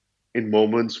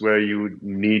moments where you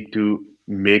need to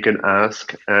make an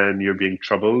ask and you're being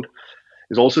troubled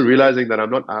is also realizing that I'm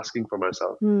not asking for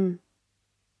myself. you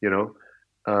know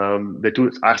there are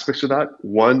two aspects to that.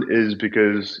 One is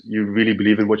because you really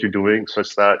believe in what you're doing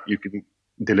such that you can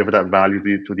deliver that value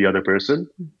to the other person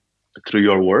through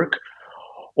your work.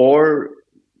 Or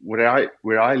where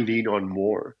I lean on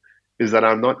more is that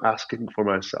I'm not asking for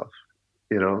myself.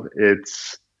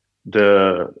 It's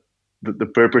the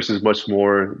purpose is much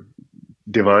more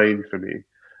divine for me.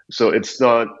 So it's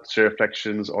not Stray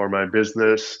Reflections or my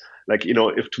business. Like,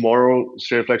 if tomorrow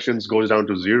Stray Reflections goes down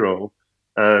to zero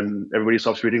and everybody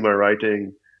stops reading my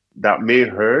writing, that may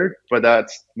hurt, but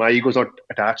that's my ego's not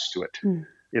attached to it.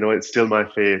 It's still my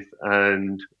faith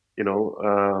and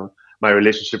my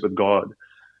relationship with God.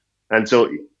 And so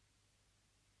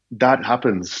that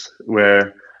happens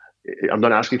where I'm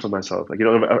not asking for myself. Like,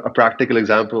 a practical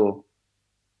example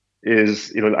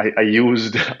is, I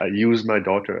used my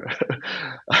daughter.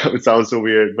 It sounds so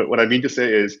weird, but what I mean to say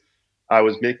is I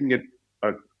was making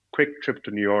a quick trip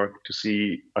to New York to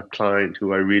see a client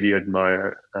who I really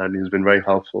admire and who's been very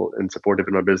helpful and supportive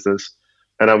in my business.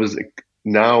 And I was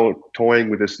now toying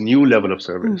with this new level of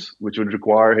service, which would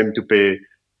require him to pay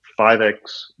 5x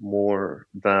more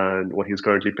than what he's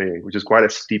currently paying, which is quite a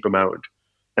steep amount.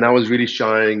 And I was really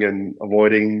shying and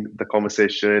avoiding the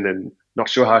conversation and not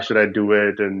sure how should I do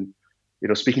it. And,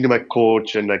 speaking to my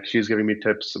coach and like she's giving me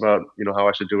tips about, how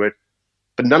I should do it.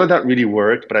 But none of that really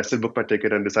worked. But I still booked my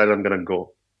ticket and decided I'm going to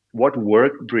go. What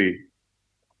worked, Brie,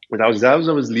 as I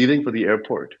was leaving for the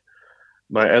airport,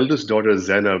 my eldest daughter,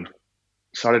 Zainab,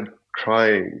 started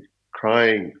crying,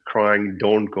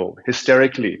 don't go,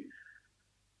 hysterically.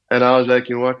 And I was like,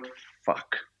 you know what?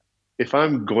 Fuck. If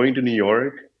I'm going to New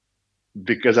York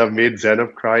because I've made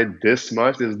Zainab cry this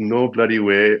much, there's no bloody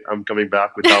way I'm coming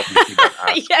back without making that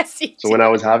ask. Yes. So when I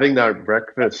was having that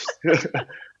breakfast,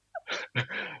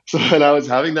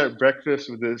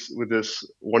 with this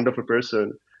wonderful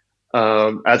person,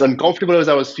 as uncomfortable as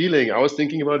I was feeling, I was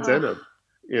thinking about Zainab.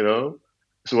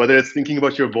 So whether it's thinking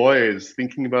about your boys,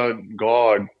 thinking about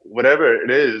God, whatever it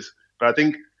is, but I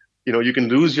think you can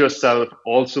lose yourself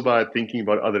also by thinking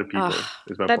about other people.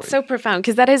 Is my that's point. so profound,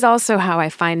 because that is also how I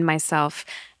find myself.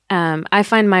 I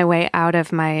find my way out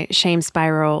of my shame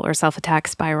spiral or self-attack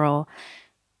spiral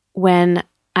when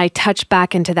I touch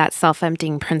back into that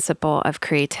self-emptying principle of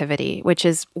creativity, which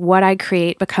is what I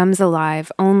create becomes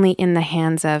alive only in the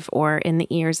hands of or in the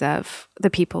ears of the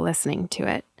people listening to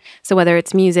it. So whether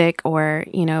it's music or,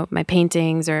 my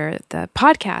paintings or the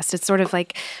podcast, it's sort of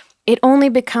like it only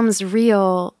becomes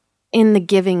real in the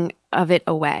giving of it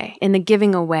away. In the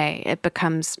giving away, it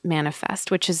becomes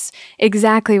manifest, which is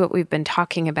exactly what we've been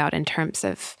talking about in terms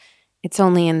of it's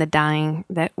only in the dying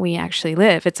that we actually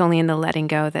live. It's only in the letting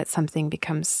go that something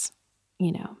becomes,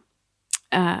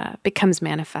 becomes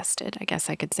manifested. I guess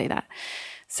I could say that.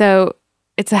 So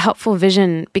it's a helpful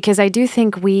vision because I do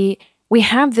think we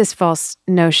have this false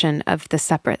notion of the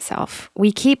separate self.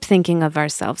 We keep thinking of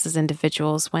ourselves as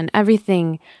individuals when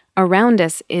everything around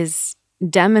us is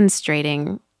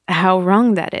demonstrating how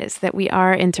wrong that is, that we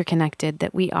are interconnected,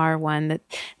 that we are one,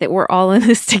 that we're all in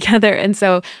this together. And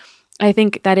so I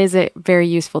think that is a very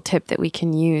useful tip that we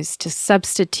can use to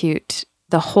substitute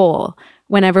the whole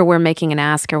whenever we're making an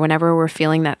ask or whenever we're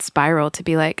feeling that spiral, to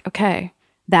be like, okay,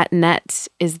 that net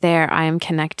is there. I am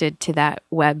connected to that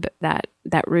web, that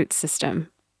root system.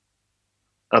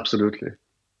 Absolutely.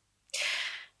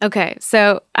 Okay,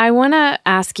 so I want to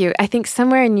ask you, I think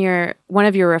somewhere in one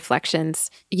of your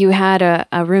reflections, you had a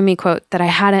Rumi quote that I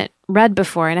hadn't read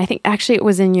before, and I think actually it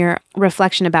was in your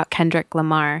reflection about Kendrick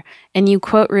Lamar, and you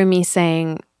quote Rumi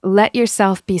saying, "Let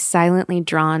yourself be silently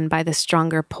drawn by the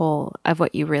stronger pull of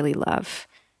what you really love.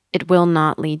 It will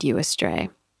not lead you astray."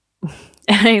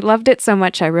 And I loved it so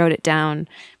much I wrote it down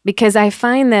because I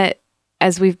find that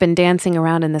as we've been dancing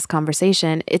around in this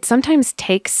conversation, it sometimes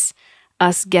takes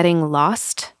us getting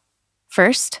lost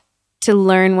first to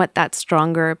learn what that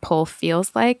stronger pull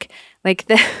feels like. Like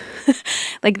the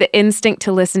like the instinct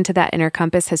to listen to that inner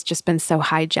compass has just been so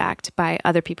hijacked by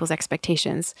other people's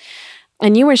expectations.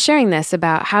 And you were sharing this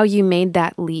about how you made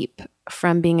that leap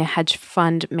from being a hedge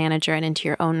fund manager and into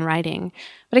your own writing.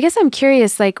 But I guess I'm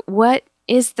curious, like, what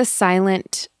is the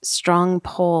silent, strong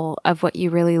pull of what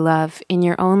you really love in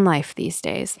your own life these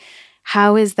days?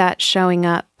 How is that showing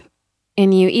up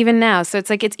in you even now? So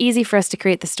it's like it's easy for us to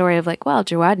create the story of like, well,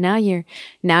 Jawad,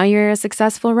 now you're a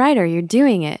successful writer. You're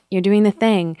doing it. You're doing the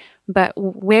thing. But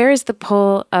where is the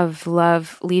pull of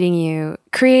love leading you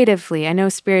creatively? I know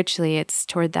spiritually it's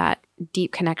toward that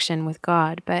deep connection with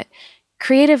God, but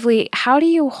creatively, how do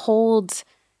you hold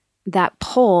that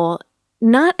pull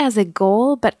not as a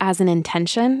goal, but as an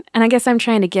intention? And I guess I'm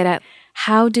trying to get at,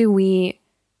 how do we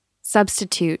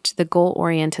substitute the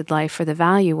goal-oriented life for the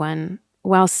value one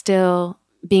while still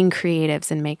being creatives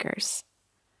and makers?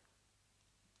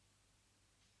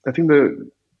 I think the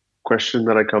question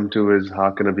that I come to is,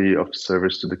 how can I be of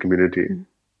service to the community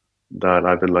that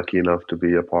I've been lucky enough to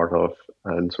be a part of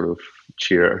and sort of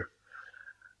cheer?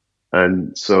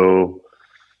 And so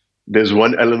there's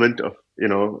one element of,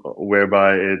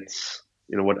 whereby it's,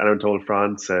 what Anatole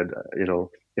France said,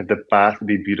 if the path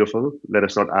be beautiful, let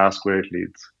us not ask where it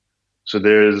leads. So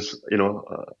there's,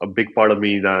 a big part of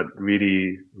me that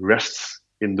really rests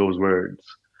in those words,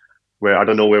 where I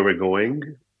don't know where we're going,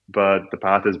 but the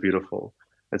path is beautiful.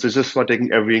 And so it's just about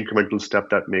taking every incremental step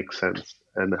that makes sense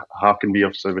and how can be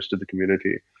of service to the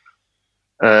community.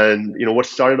 And, what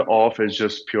started off as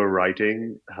just pure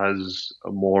writing has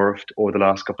morphed over the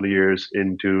last couple of years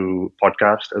into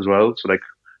podcast as well. So like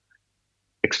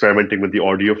experimenting with the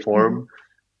audio form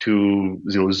to,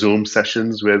 Zoom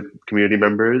sessions with community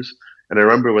members. And I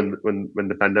remember when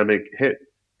the pandemic hit,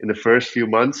 in the first few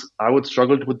months, I would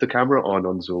struggle to put the camera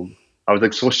on Zoom. I was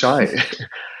like so shy.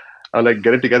 I was like,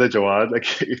 get it together, Jawad.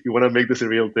 Like, if you want to make this a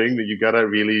real thing, then you gotta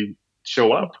really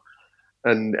show up.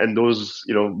 And those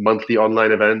monthly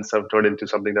online events have turned into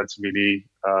something that's really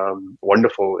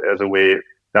wonderful as a way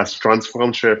that's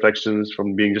transformed Share Reflections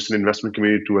from being just an investment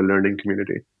community to a learning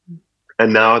community.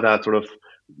 And now that sort of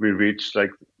we reached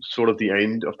like sort of the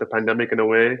end of the pandemic in a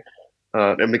way,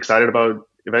 I'm excited about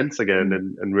events again,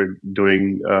 and we're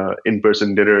doing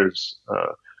in-person dinners,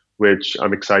 which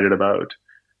I'm excited about.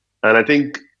 And I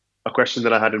think a question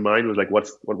that I had in mind was like, what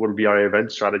would be our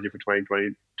event strategy for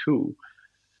 2022?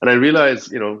 And I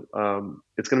realized, it's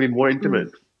going to be more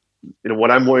intimate. What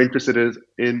I'm more interested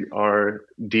in are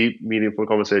deep, meaningful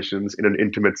conversations in an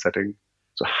intimate setting.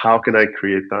 So how can I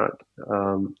create that?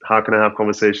 How can I have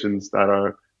conversations that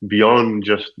are beyond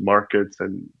just markets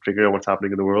and figuring out what's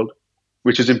happening in the world,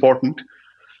 which is important,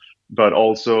 but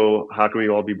also how can we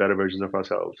all be better versions of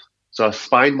ourselves? So I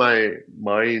find my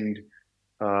mind,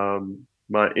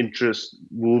 my interest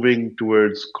moving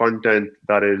towards content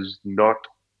that is not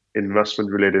investment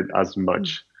related as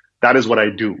much. That is what I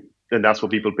do, and that's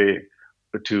what people pay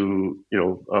to,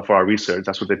 for our research.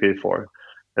 That's what they pay for,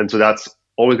 and so that's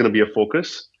always going to be a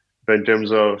focus. But in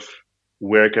terms of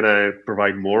where can I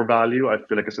provide more value, I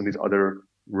feel like it's in these other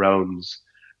realms,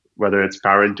 whether it's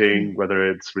parenting,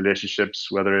 whether it's relationships,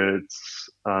 whether it's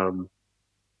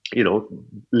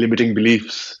limiting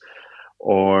beliefs,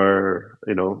 or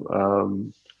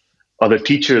other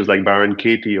teachers like Baron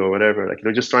Katie or whatever, like,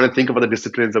 just trying to think of other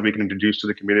disciplines that we can introduce to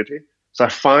the community. So I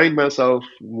find myself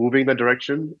moving that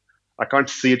direction. I can't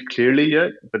see it clearly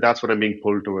yet, but that's what I'm being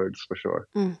pulled towards for sure.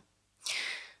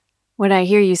 What I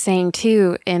hear you saying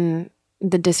too in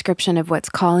the description of what's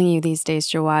calling you these days,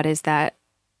 Jawad, is that,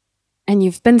 and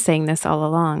you've been saying this all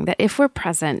along, that if we're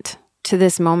present to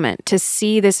this moment, to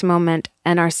see this moment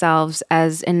and ourselves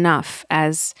as enough,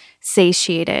 as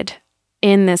satiated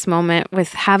in this moment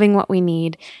with having what we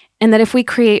need, and that if we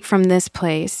create from this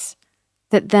place,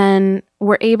 that then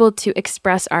we're able to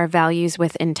express our values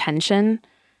with intention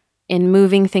in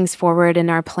moving things forward in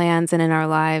our plans and in our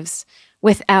lives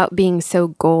without being so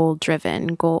goal-driven,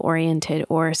 goal-oriented,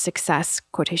 or success,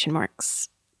 quotation marks,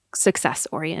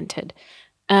 success-oriented.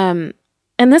 And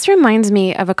this reminds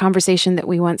me of a conversation that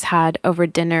we once had over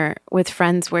dinner with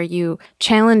friends where you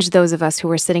challenged those of us who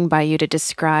were sitting by you to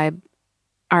describe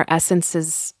our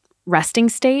essence's resting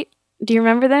state. Do you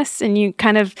remember this? And you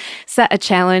kind of set a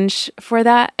challenge for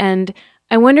that. And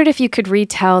I wondered if you could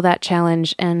retell that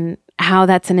challenge and how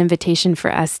that's an invitation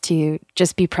for us to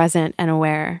just be present and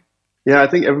aware. Yeah, I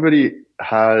think everybody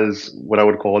has what I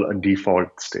would call a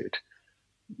default state.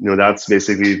 That's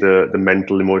basically the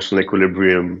mental, emotional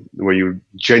equilibrium where you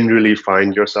generally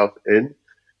find yourself in.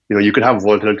 You could have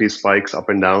volatility spikes up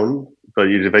and down, but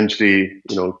you'd eventually,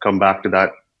 come back to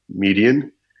that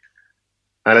median.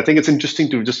 And I think it's interesting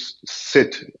to just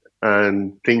sit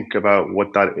and think about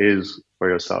what that is for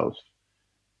yourself.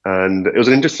 And it was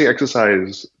an interesting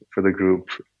exercise for the group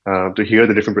to hear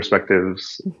the different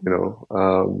perspectives.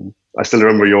 I still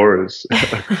remember yours,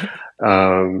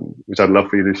 which I'd love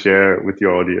for you to share with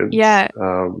your audience. Yeah.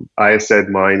 I said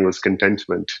mine was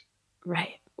contentment.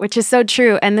 Right. Which is so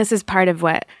true. And this is part of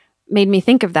what made me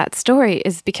think of that story,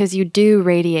 is because you do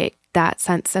radiate that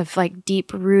sense of like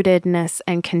deep rootedness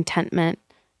and contentment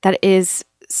that is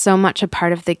so much a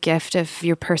part of the gift of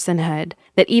your personhood,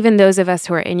 that even those of us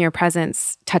who are in your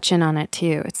presence touch in on it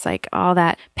too. It's like all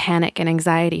that panic and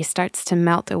anxiety starts to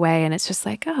melt away, and it's just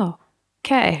like, oh,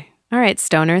 okay. All right,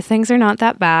 stoner, things are not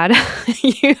that bad.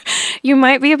 you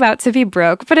might be about to be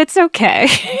broke, but it's okay.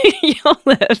 You'll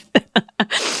live.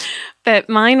 But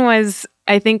mine was,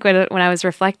 I think when I was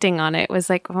reflecting on it, was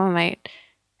like,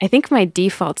 I think my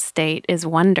default state is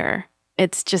wonder.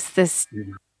 It's just this,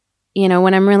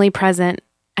 when I'm really present,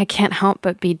 I can't help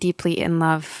but be deeply in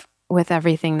love with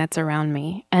everything that's around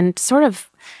me and sort of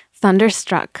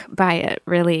thunderstruck by it,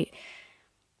 really.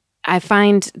 I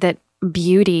find that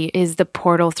beauty is the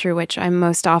portal through which I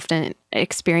most often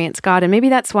experience God. And maybe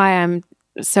that's why I'm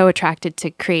so attracted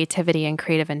to creativity and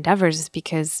creative endeavors, is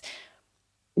because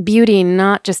beauty,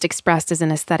 not just expressed as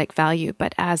an aesthetic value,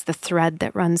 but as the thread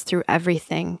that runs through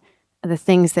everything, the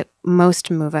things that most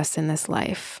move us in this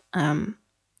life,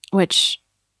 which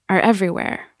are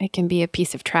everywhere. It can be a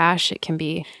piece of trash. It can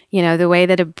be, the way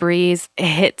that a breeze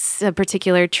hits a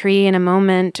particular tree in a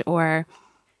moment, or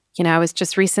I was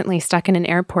just recently stuck in an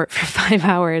airport for 5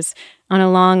 hours on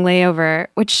a long layover,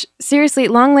 which seriously,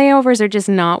 long layovers are just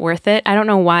not worth it. I don't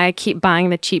know why I keep buying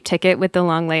the cheap ticket with the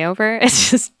long layover. It's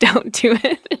just, don't do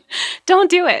it. Don't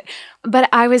do it. But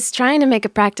I was trying to make a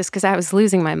practice because I was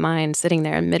losing my mind sitting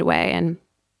there in Midway. And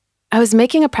I was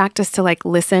making a practice to like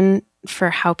listen for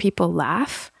how people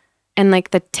laugh and like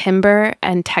the timbre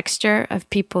and texture of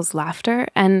people's laughter.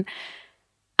 And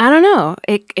I don't know,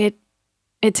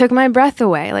 it took my breath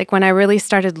away. Like when I really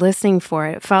started listening for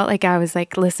it, it felt like I was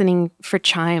like listening for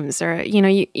chimes, or,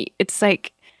 it's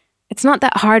like, it's not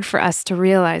that hard for us to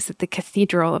realize that the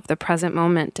cathedral of the present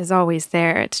moment is always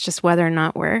there. It's just whether or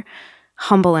not we're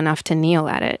humble enough to kneel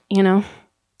at it,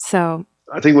 So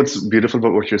I think what's beautiful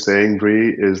about what you're saying,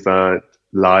 Bree, is that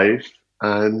life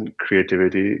and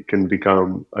creativity can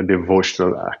become a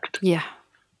devotional act. Yeah.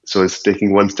 So it's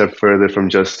taking one step further from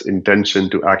just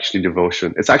intention to actually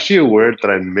devotion. It's actually a word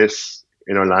that I miss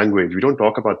in our language. We don't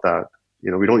talk about that.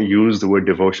 We don't use the word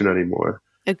devotion anymore.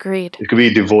 Agreed. It could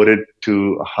be devoted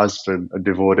to a husband,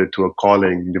 devoted to a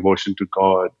calling, devotion to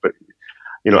God. But,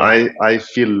 I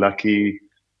feel lucky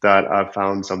that I've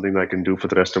found something that I can do for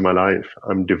the rest of my life.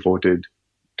 I'm devoted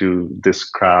to this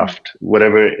craft,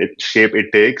 whatever shape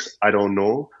it takes, I don't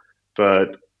know.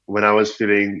 But when I was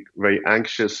feeling very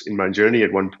anxious in my journey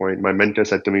at one point, my mentor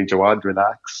said to me, Jawad,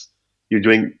 relax. You're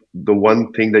doing the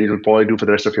one thing that you'll probably do for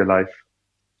the rest of your life.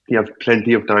 You have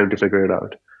plenty of time to figure it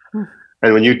out.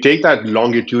 And when you take that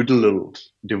longitudinal,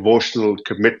 devotional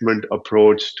commitment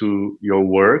approach to your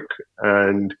work,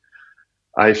 and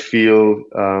I feel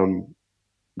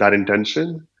that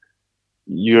intention,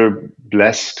 you're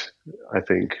blessed, I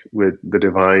think, with the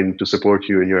divine to support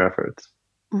you in your efforts.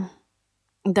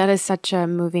 That is such a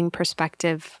moving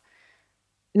perspective,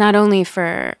 not only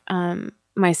for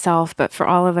myself, but for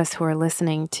all of us who are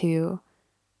listening to,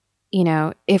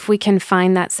 if we can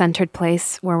find that centered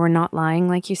place where we're not lying,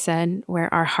 like you said,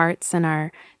 where our hearts and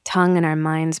our tongue and our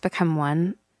minds become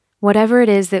one, whatever it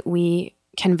is that we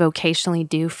can vocationally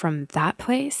do from that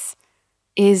place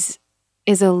is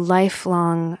a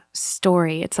lifelong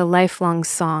story. It's a lifelong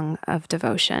song of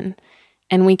devotion.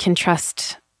 And we can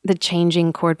trust the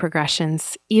changing chord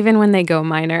progressions, even when they go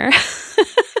minor,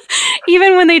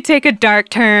 even when they take a dark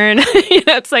turn.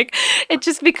 It's like, it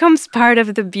just becomes part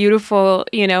of the beautiful,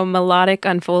 melodic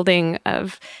unfolding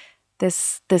of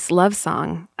this love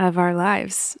song of our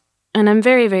lives. And I'm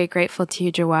very, very grateful to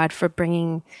you, Jawad, for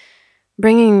bringing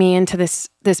me into this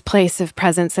place of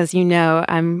presence. As you know,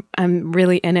 I'm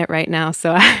really in it right now.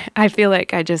 So I feel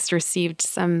like I just received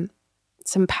some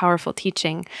powerful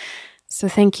teaching. So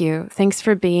thank you. Thanks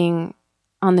for being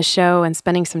on the show and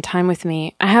spending some time with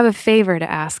me. I have a favor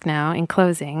to ask now in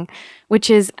closing, which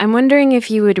is I'm wondering if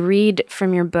you would read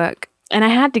from your book. And I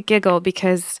had to giggle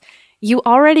because you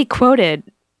already quoted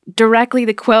directly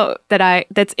the quote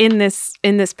that's in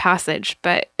this passage,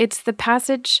 but it's the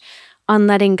passage on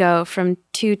letting go from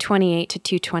 228 to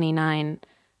 229,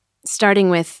 starting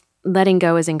with letting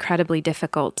go is incredibly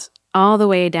difficult, all the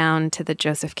way down to the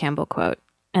Joseph Campbell quote.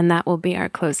 And that will be our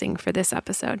closing for this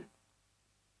episode.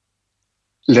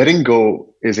 Letting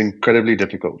go is incredibly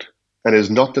difficult and is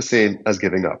not the same as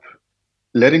giving up.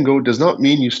 Letting go does not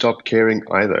mean you stop caring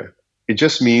either. It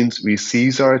just means we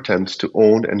cease our attempts to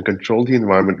own and control the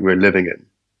environment we're living in.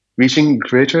 Reaching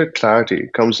greater clarity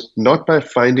comes not by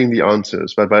finding the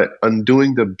answers, but by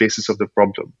undoing the basis of the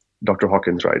problem, Dr.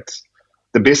 Hawkins writes.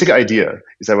 The basic idea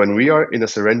is that when we are in a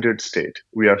surrendered state,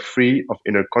 we are free of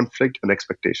inner conflict and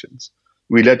expectations.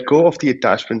 We let go of the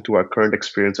attachment to our current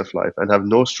experience of life and have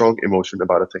no strong emotion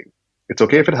about a thing. It's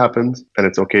okay if it happens, and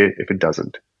it's okay if it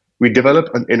doesn't. We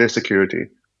develop an inner security,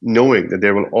 knowing that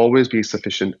there will always be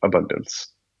sufficient abundance.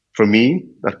 For me,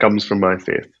 that comes from my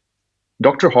faith.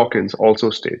 Dr. Hawkins also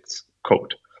states,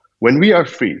 quote, when we are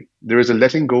free, there is a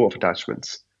letting go of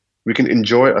attachments. We can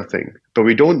enjoy a thing, but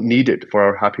we don't need it for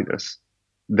our happiness.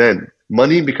 Then,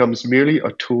 money becomes merely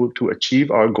a tool to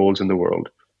achieve our goals in the world.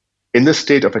 In this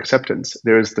state of acceptance,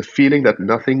 there is the feeling that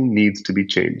nothing needs to be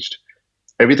changed.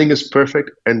 Everything is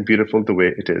perfect and beautiful the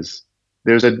way it is.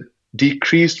 There's a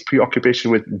decreased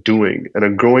preoccupation with doing and a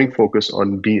growing focus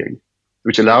on being,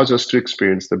 which allows us to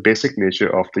experience the basic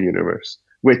nature of the universe,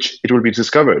 which, it will be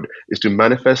discovered, is to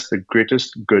manifest the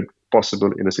greatest good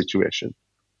possible in a situation.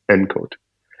 End quote.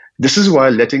 This is why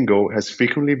letting go has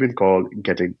frequently been called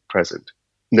getting present.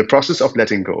 In the process of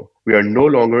letting go, we are no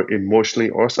longer emotionally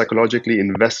or psychologically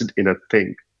invested in a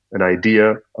thing, an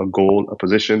idea, a goal, a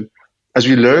position. As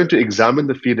we learn to examine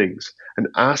the feelings and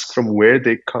ask from where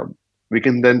they come, we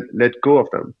can then let go of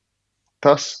them.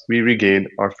 Thus, we regain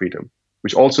our freedom,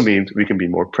 which also means we can be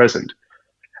more present.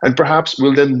 And perhaps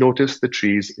we'll then notice the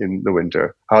trees in the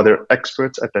winter, how they're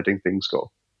experts at letting things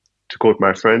go. To quote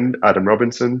my friend Adam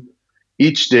Robinson,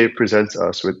 each day presents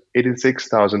us with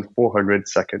 86,400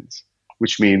 seconds,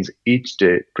 which means each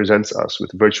day presents us with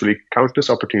virtually countless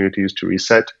opportunities to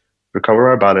reset, recover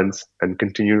our balance, and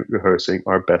continue rehearsing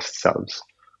our best selves.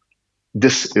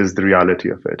 This is the reality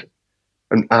of it.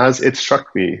 And as it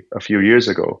struck me a few years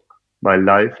ago, my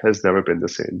life has never been the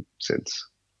same since.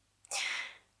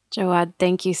 Jawad,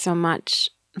 thank you so much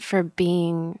for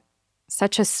being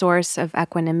such a source of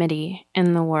equanimity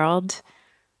in the world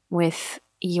with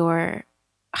your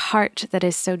heart that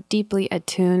is so deeply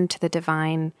attuned to the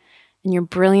divine and your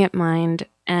brilliant mind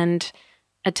and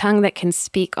a tongue that can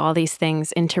speak all these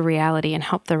things into reality and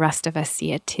help the rest of us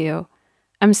see it too.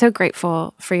 I'm so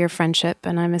grateful for your friendship,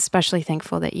 and I'm especially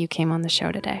thankful that you came on the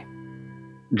show today.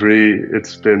 Bree,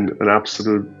 it's been an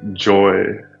absolute joy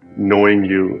knowing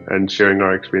you and sharing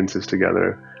our experiences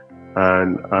together.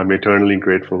 And I'm eternally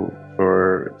grateful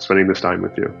for spending this time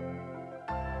with you.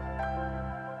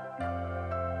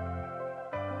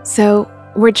 So,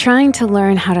 we're trying to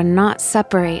learn how to not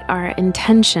separate our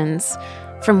intentions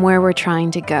from where we're trying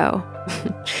to go.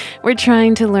 We're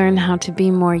trying to learn how to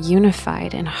be more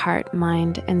unified in heart,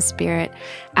 mind, and spirit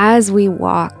as we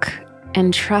walk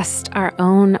and trust our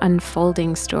own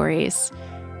unfolding stories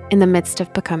in the midst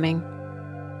of becoming.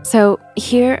 So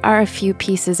here are a few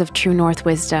pieces of True North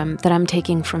wisdom that I'm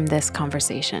taking from this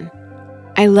conversation.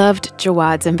 I loved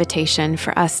Jawad's invitation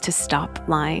for us to stop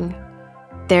lying.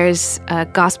 There's a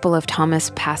Gospel of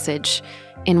Thomas passage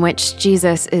in which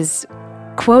Jesus is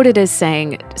quoted as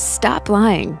saying, "Stop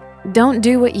lying. Don't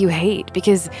do what you hate,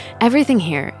 because everything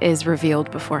here is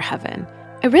revealed before heaven."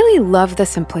 I really love the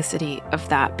simplicity of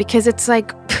that, because it's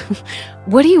like,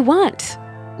 what do you want?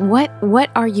 What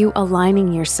are you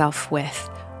aligning yourself with?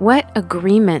 What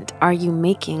agreement are you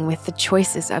making with the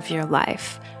choices of your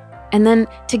life? And then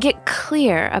to get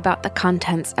clear about the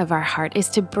contents of our heart is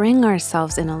to bring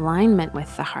ourselves in alignment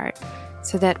with the heart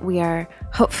so that we are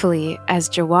hopefully, as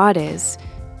Jawad is,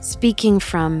 speaking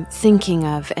from, thinking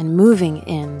of, and moving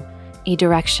in a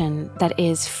direction that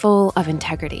is full of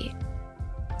integrity.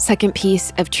 Second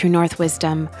piece of True North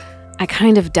wisdom, I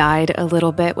kind of died a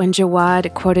little bit when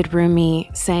Jawad quoted Rumi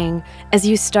saying, "As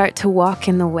you start to walk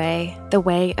in the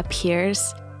way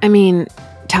appears." I mean,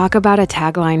 talk about a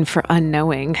tagline for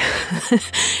unknowing.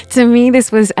 To me,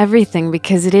 this was everything,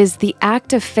 because it is the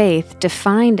act of faith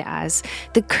defined as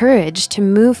the courage to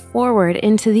move forward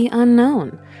into the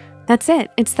unknown. That's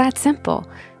it. It's that simple.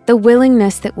 The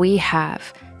willingness that we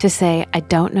have to say, I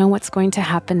don't know what's going to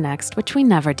happen next, which we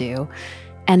never do,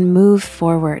 and move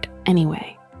forward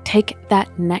anyway. Take that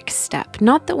next step,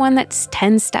 not the one that's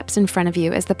 10 steps in front of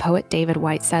you, as the poet David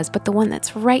Whyte says, but the one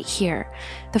that's right here,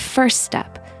 the first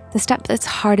step, the step that's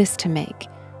hardest to make.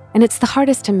 And it's the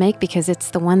hardest to make because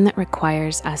it's the one that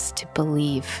requires us to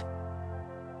believe.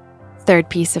 Third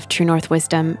piece of True North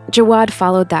wisdom, Jawad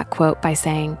followed that quote by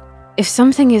saying, "If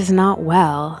something is not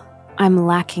well, I'm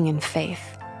lacking in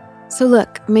faith." So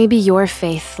look, maybe your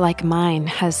faith, like mine,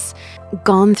 has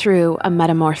gone through a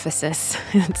metamorphosis.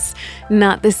 It's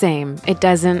not the same. It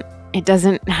doesn't It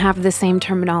doesn't have the same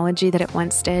terminology that it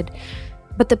once did.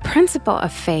 But the principle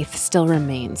of faith still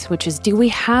remains, which is, do we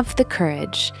have the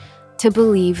courage to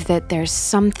believe that there's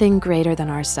something greater than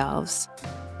ourselves?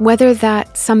 Whether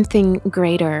that something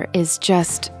greater is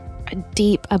just a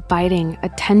deep, abiding,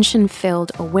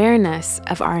 attention-filled awareness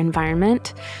of our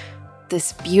environment,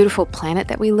 this beautiful planet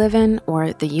that we live in,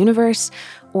 or the universe,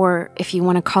 or if you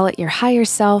want to call it your higher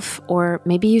self, or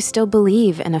maybe you still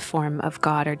believe in a form of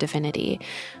God or divinity.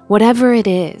 Whatever it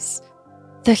is,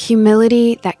 the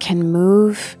humility that can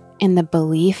move in the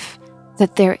belief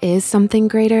that there is something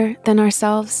greater than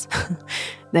ourselves,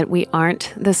 that we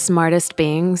aren't the smartest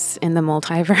beings in the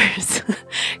multiverse.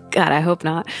 God, I hope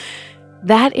not.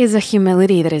 That is a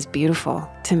humility that is beautiful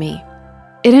to me.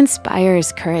 It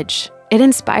inspires courage. It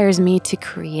inspires me to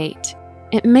create.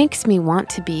 It makes me want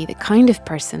to be the kind of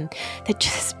person that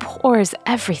just pours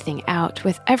everything out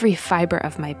with every fiber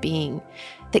of my being,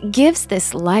 that gives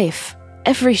this life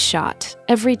every shot,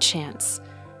 every chance.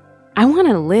 I want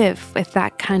to live with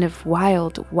that kind of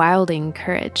wilding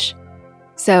courage.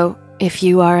 So if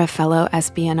you are a fellow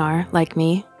SBNR like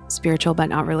me, spiritual but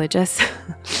not religious,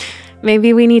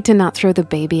 maybe we need to not throw the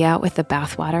baby out with the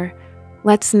bathwater.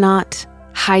 Let's not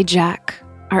hijack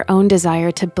our own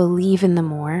desire to believe in the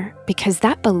more, because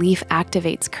that belief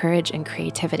activates courage and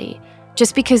creativity.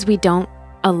 Just because we don't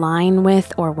align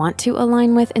with or want to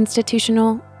align with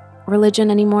institutional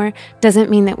religion anymore doesn't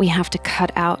mean that we have to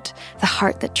cut out the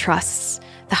heart that trusts,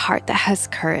 the heart that has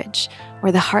courage,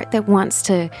 or the heart that wants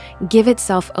to give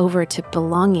itself over to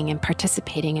belonging and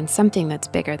participating in something that's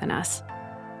bigger than us.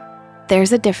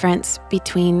 There's a difference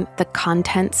between the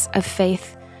contents of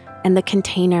faith and the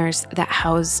containers that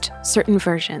housed certain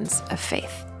versions of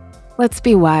faith. Let's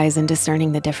be wise in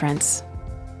discerning the difference.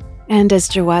 And as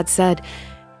Jawad said,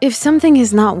 if something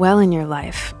is not well in your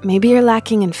life, maybe you're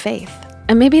lacking in faith.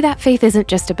 And maybe that faith isn't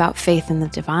just about faith in the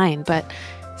divine, but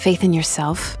faith in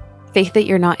yourself, faith that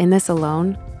you're not in this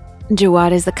alone.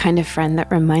 Jawad is the kind of friend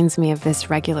that reminds me of this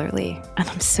regularly, and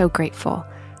I'm so grateful.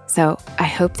 So I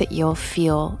hope that you'll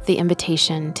feel the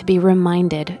invitation to be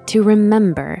reminded, to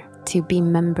remember, to be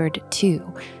membered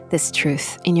to this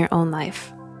truth in your own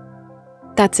life.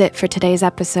 That's it for today's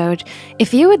episode.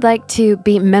 If you would like to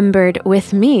be membered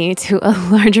with me to a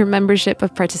larger membership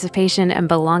of participation and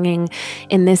belonging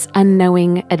in this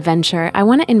unknowing adventure, I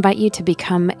want to invite you to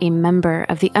become a member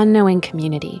of the Unknowing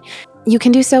community. You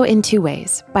can do so in two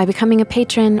ways, by becoming a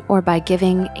patron or by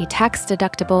giving a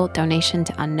tax-deductible donation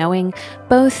to Unknowing.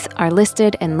 Both are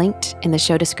listed and linked in the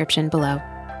show description below.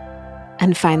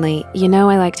 And finally,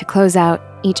 I like to close out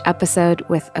each episode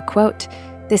with a quote.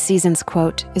 This season's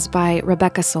quote is by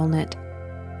Rebecca Solnit.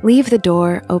 Leave the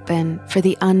door open for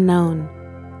the unknown,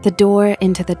 the door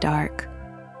into the dark.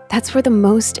 That's where the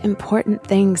most important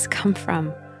things come from,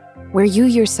 where you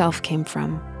yourself came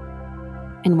from,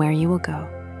 and where you will go.